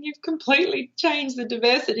evening you've completely changed the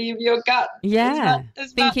diversity of your gut. Yeah,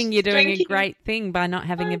 thinking you're doing a great thing by not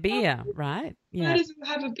having a beer, right? Yeah. Might as well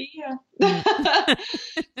have a beer.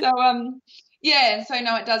 So,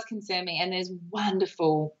 no, it does concern me. And there's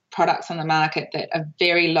wonderful products on the market that are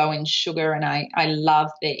very low in sugar, and I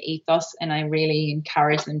love their ethos, and I really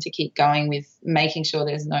encourage them to keep going with making sure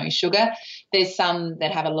there's no sugar. There's some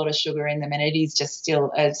that have a lot of sugar in them, and it is just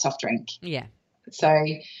still a soft drink. Yeah. So,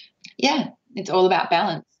 it's all about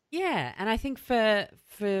balance. Yeah, and I think for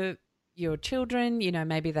your children,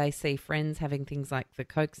 maybe they see friends having things like the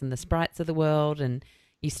Cokes and the Sprites of the world, and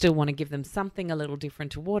you still want to give them something a little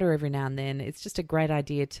different to water every now and then. It's just a great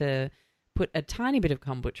idea to put a tiny bit of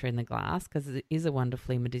kombucha in the glass, because it is a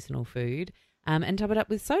wonderfully medicinal food, and top it up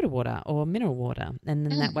with soda water or mineral water. And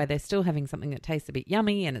then that way they're still having something that tastes a bit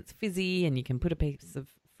yummy and it's fizzy, and you can put a piece of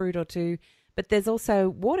fruit or two. But there's also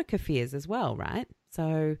water kefirs as well, right?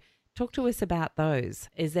 So talk to us about those.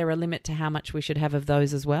 Is there a limit to how much we should have of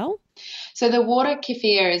those as well? So the water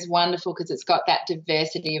kefir is wonderful because it's got that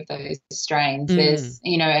diversity of those strains. There's,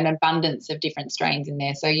 an abundance of different strains in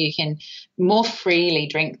there, so you can more freely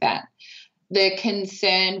drink that. The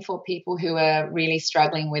concern for people who are really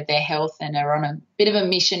struggling with their health and are on a bit of a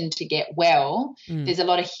mission to get well, there's a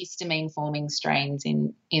lot of histamine-forming strains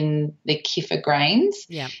in the kefir grains,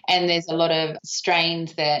 and there's a lot of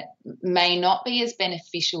strains that may not be as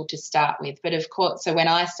beneficial to start with. But, of course, so when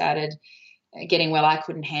I started getting well, I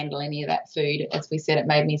couldn't handle any of that food. As we said, it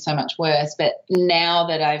made me so much worse. But now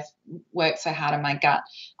that I've worked so hard on my gut,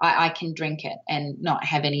 I can drink it and not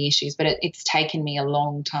have any issues. But it's taken me a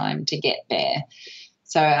long time to get there.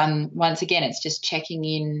 So once again, it's just checking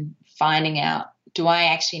in, finding out, do I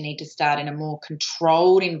actually need to start in a more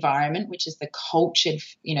controlled environment, which is the cultured,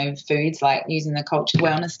 foods, like using the cultured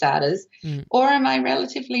wellness starters, or am I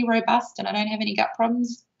relatively robust and I don't have any gut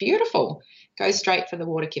problems? Beautiful. Go straight for the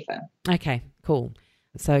water kefir. Okay, cool.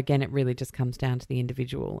 So again, it really just comes down to the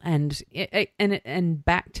individual, and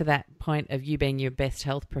back to that point of you being your best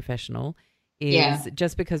health professional is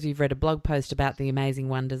just because you've read a blog post about the amazing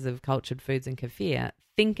wonders of cultured foods and kefir,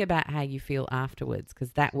 think about how you feel afterwards,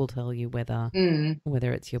 because that will tell you whether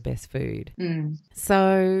it's your best food.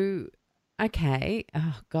 So, okay.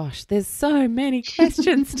 Oh, gosh, there's so many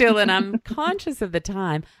questions still, and I'm conscious of the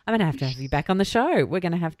time. I'm going to have you back on the show. We're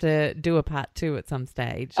going to have to do a part 2 at some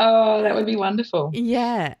stage. Oh, that would be wonderful.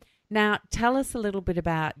 Yeah. Now, tell us a little bit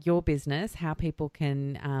about your business, how people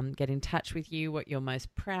can get in touch with you, what you're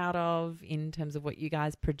most proud of in terms of what you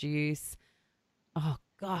guys produce. Oh,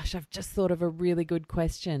 gosh, I've just thought of a really good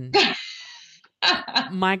question.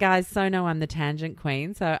 My guys so know I'm the tangent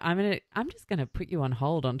queen, so I'm just going to put you on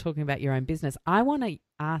hold on talking about your own business. I want to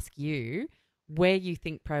ask you where you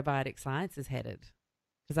think probiotic science is headed,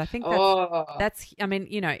 because I think that's I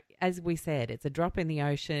mean, as we said, it's a drop in the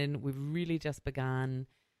ocean. We've really just begun.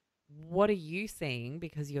 What are you seeing,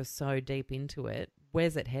 because you're so deep into it?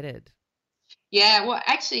 Where's it headed? Yeah, well,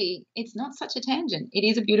 actually, it's not such a tangent. It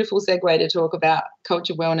is a beautiful segue to talk about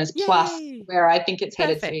culture wellness. Yay. Plus where I think it's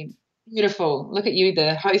headed to. Beautiful. Look at you,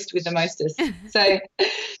 the host with the mostest. So,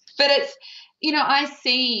 but it's, I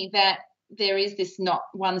see that there is this not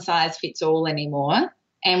one size fits all anymore,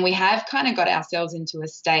 and we have kind of got ourselves into a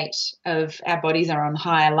state of our bodies are on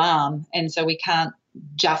high alarm, and so we can't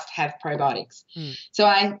just have probiotics. So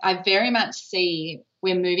I very much see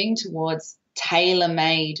we're moving towards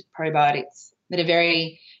tailor-made probiotics that are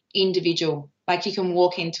very individual. Like you can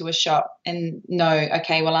walk into a shop and know,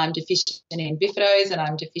 okay, well, I'm deficient in bifidos and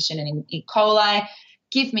I'm deficient in E. coli.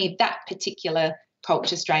 Give me that particular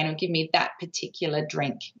culture strain or give me that particular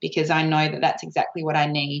drink, because I know that that's exactly what I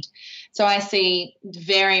need. So I see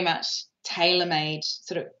very much tailor-made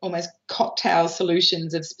sort of almost cocktail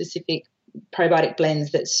solutions of specific probiotic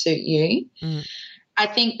blends that suit you. I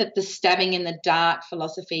think that the stabbing in the dark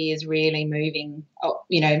philosophy is really moving,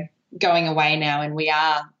 going away now, and we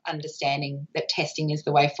are understanding that testing is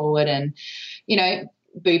the way forward. And,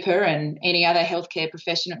 Bupa and any other healthcare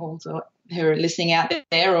professionals who are listening out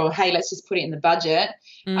there, or, hey, let's just put it in the budget.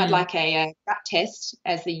 I'd like a gut test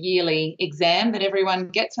as the yearly exam that everyone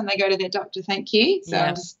gets when they go to their doctor. Thank you. So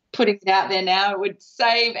I'm just putting it out there now. It would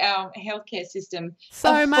save our healthcare system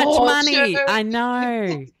so a much money. fortune. I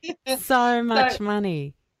know. So much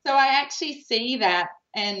money. So I actually see that,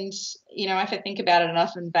 and, you know, if I think about it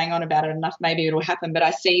enough and bang on about it enough, maybe it'll happen. But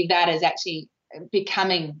I see that as actually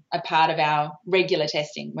becoming a part of our regular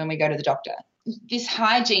testing when we go to the doctor. This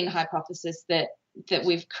hygiene hypothesis that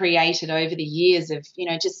we've created over the years of, you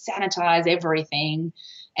know, just sanitize everything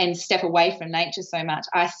and step away from nature so much,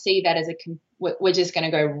 I see that as we're just going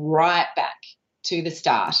to go right back to the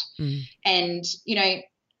start. And, you know,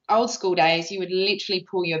 old school days, you would literally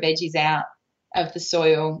pull your veggies out of the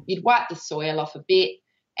soil, you'd wipe the soil off a bit,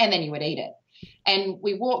 and then you would eat it. And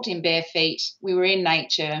we walked in bare feet, we were in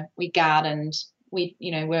nature, we gardened, we,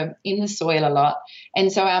 you know, were in the soil a lot. And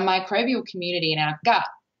so our microbial community in our gut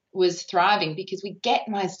was thriving because we get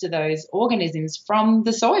most of those organisms from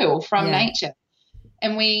the soil, from nature.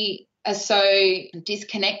 And we are so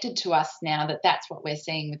disconnected to us now that that's what we're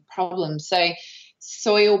seeing with problems. So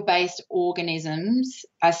soil-based organisms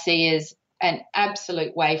I see as an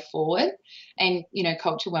absolute way forward. And, you know,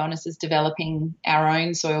 Culture Wellness is developing our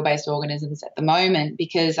own soil-based organisms at the moment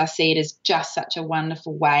because I see it as just such a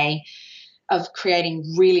wonderful way of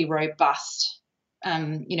creating really robust,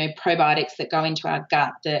 you know, probiotics that go into our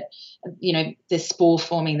gut that, you know, they're spore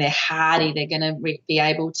forming, they're hardy, they're going to be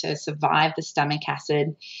able to survive the stomach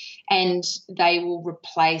acid, and they will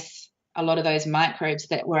replace a lot of those microbes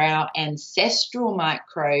that were our ancestral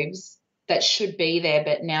microbes that should be there,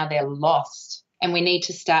 but now they're lost. And we need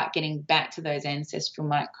to start getting back to those ancestral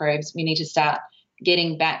microbes. We need to start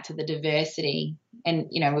getting back to the diversity. And,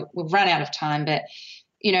 you know, we've run out of time, but,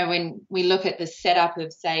 you know, when we look at the setup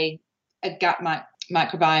of, say, a gut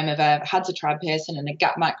microbiome of a Hadza tribe person and a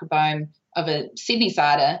gut microbiome of a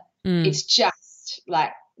Sydney-sider, it's just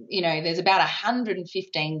like, you know, there's about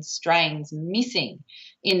 115 strains missing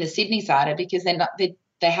in the Sydney-sider because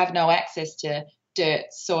they have no access to dirt,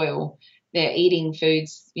 soil. They're eating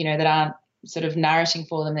foods, you know, that aren't sort of nourishing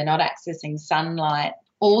for them. They're not accessing sunlight,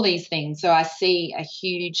 all these things. So I see a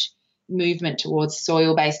huge movement towards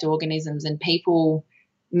soil-based organisms and people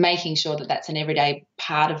making sure that that's an everyday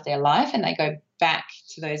part of their life and they go back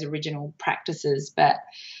to those original practices. But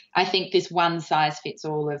I think this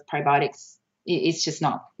one-size-fits-all of probiotics is just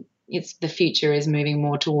not – it's the future is moving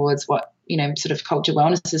more towards what, you know, sort of Culture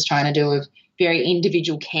Wellness is trying to do of very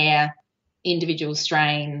individual care, individual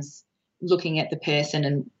strains, looking at the person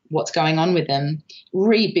and what's going on with them,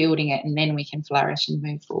 rebuilding it, and then we can flourish and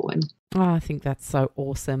move forward. Oh, I think that's so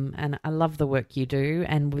awesome. And I love the work you do.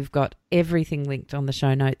 And we've got everything linked on the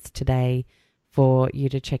show notes today for you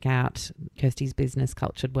to check out Kirsty's business,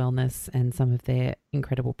 Cultured Wellness, and some of their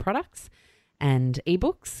incredible products and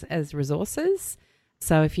ebooks as resources.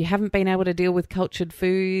 So if you haven't been able to deal with cultured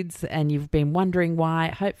foods and you've been wondering why,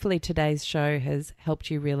 hopefully today's show has helped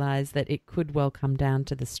you realize that it could well come down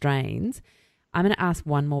to the strains. I'm going to ask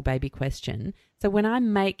one more baby question. So when I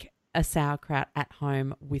make a sauerkraut at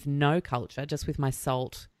home with no culture, just with my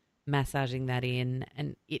salt, massaging that in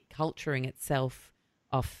and it culturing itself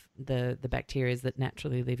off the bacteria that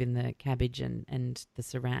naturally live in the cabbage and the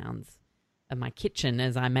surrounds of my kitchen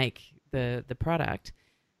as I make the product,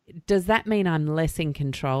 does that mean I'm less in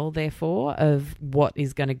control, therefore, of what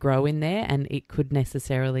is going to grow in there? And it could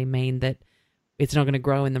necessarily mean that it's not going to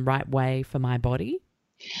grow in the right way for my body?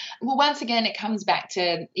 Well, once again, it comes back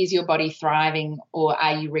to, is your body thriving or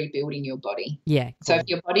are you rebuilding your body? Yeah. Cool. So if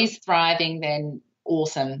your body's thriving, then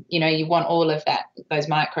awesome. You know, you want all of that, those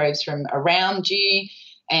microbes from around you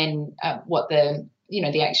and what the, you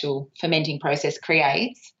know, the actual fermenting process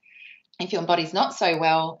creates. If your body's not so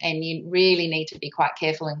well and you really need to be quite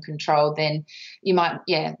careful and controlled, then you might,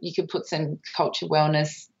 you could put some Culture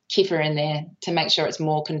Wellness kefir in there to make sure it's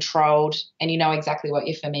more controlled and you know exactly what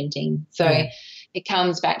you're fermenting. So it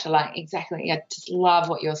comes back to like exactly, I just love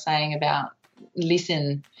what you're saying about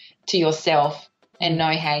listen to yourself and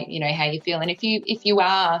know how you feel. And if you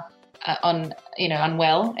are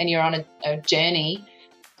unwell and you're on a journey,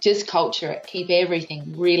 just culture it, keep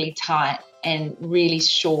everything really tight and really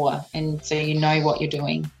sure, and so you know what you're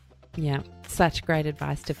doing. Yeah, such great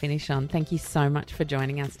advice to finish on. Thank you so much for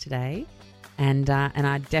joining us today. And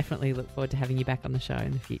I definitely look forward to having you back on the show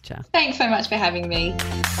in the future. Thanks so much for having me.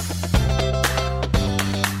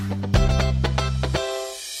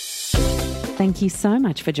 Thank you so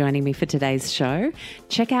much for joining me for today's show.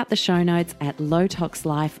 Check out the show notes at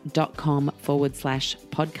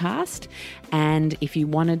lowtoxlife.com/podcast. And if you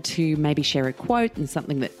wanted to maybe share a quote and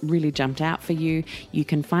something that really jumped out for you, you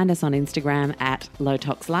can find us on Instagram at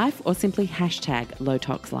lowtoxlife or simply hashtag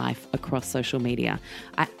lowtoxlife across social media.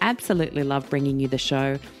 I absolutely love bringing you the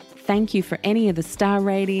show Thank you for any of the star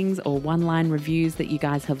ratings or one-line reviews that you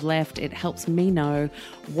guys have left. It helps me know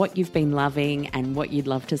what you've been loving and what you'd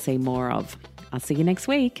love to see more of. I'll see you next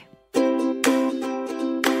week.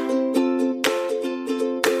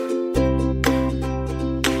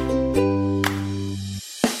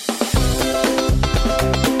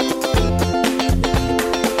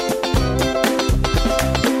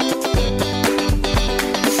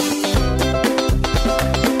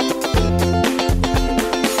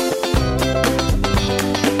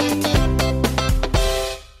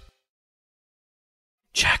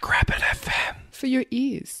 Jackrabbit FM. For your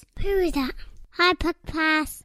ears. Who is that? Hi, Podcast.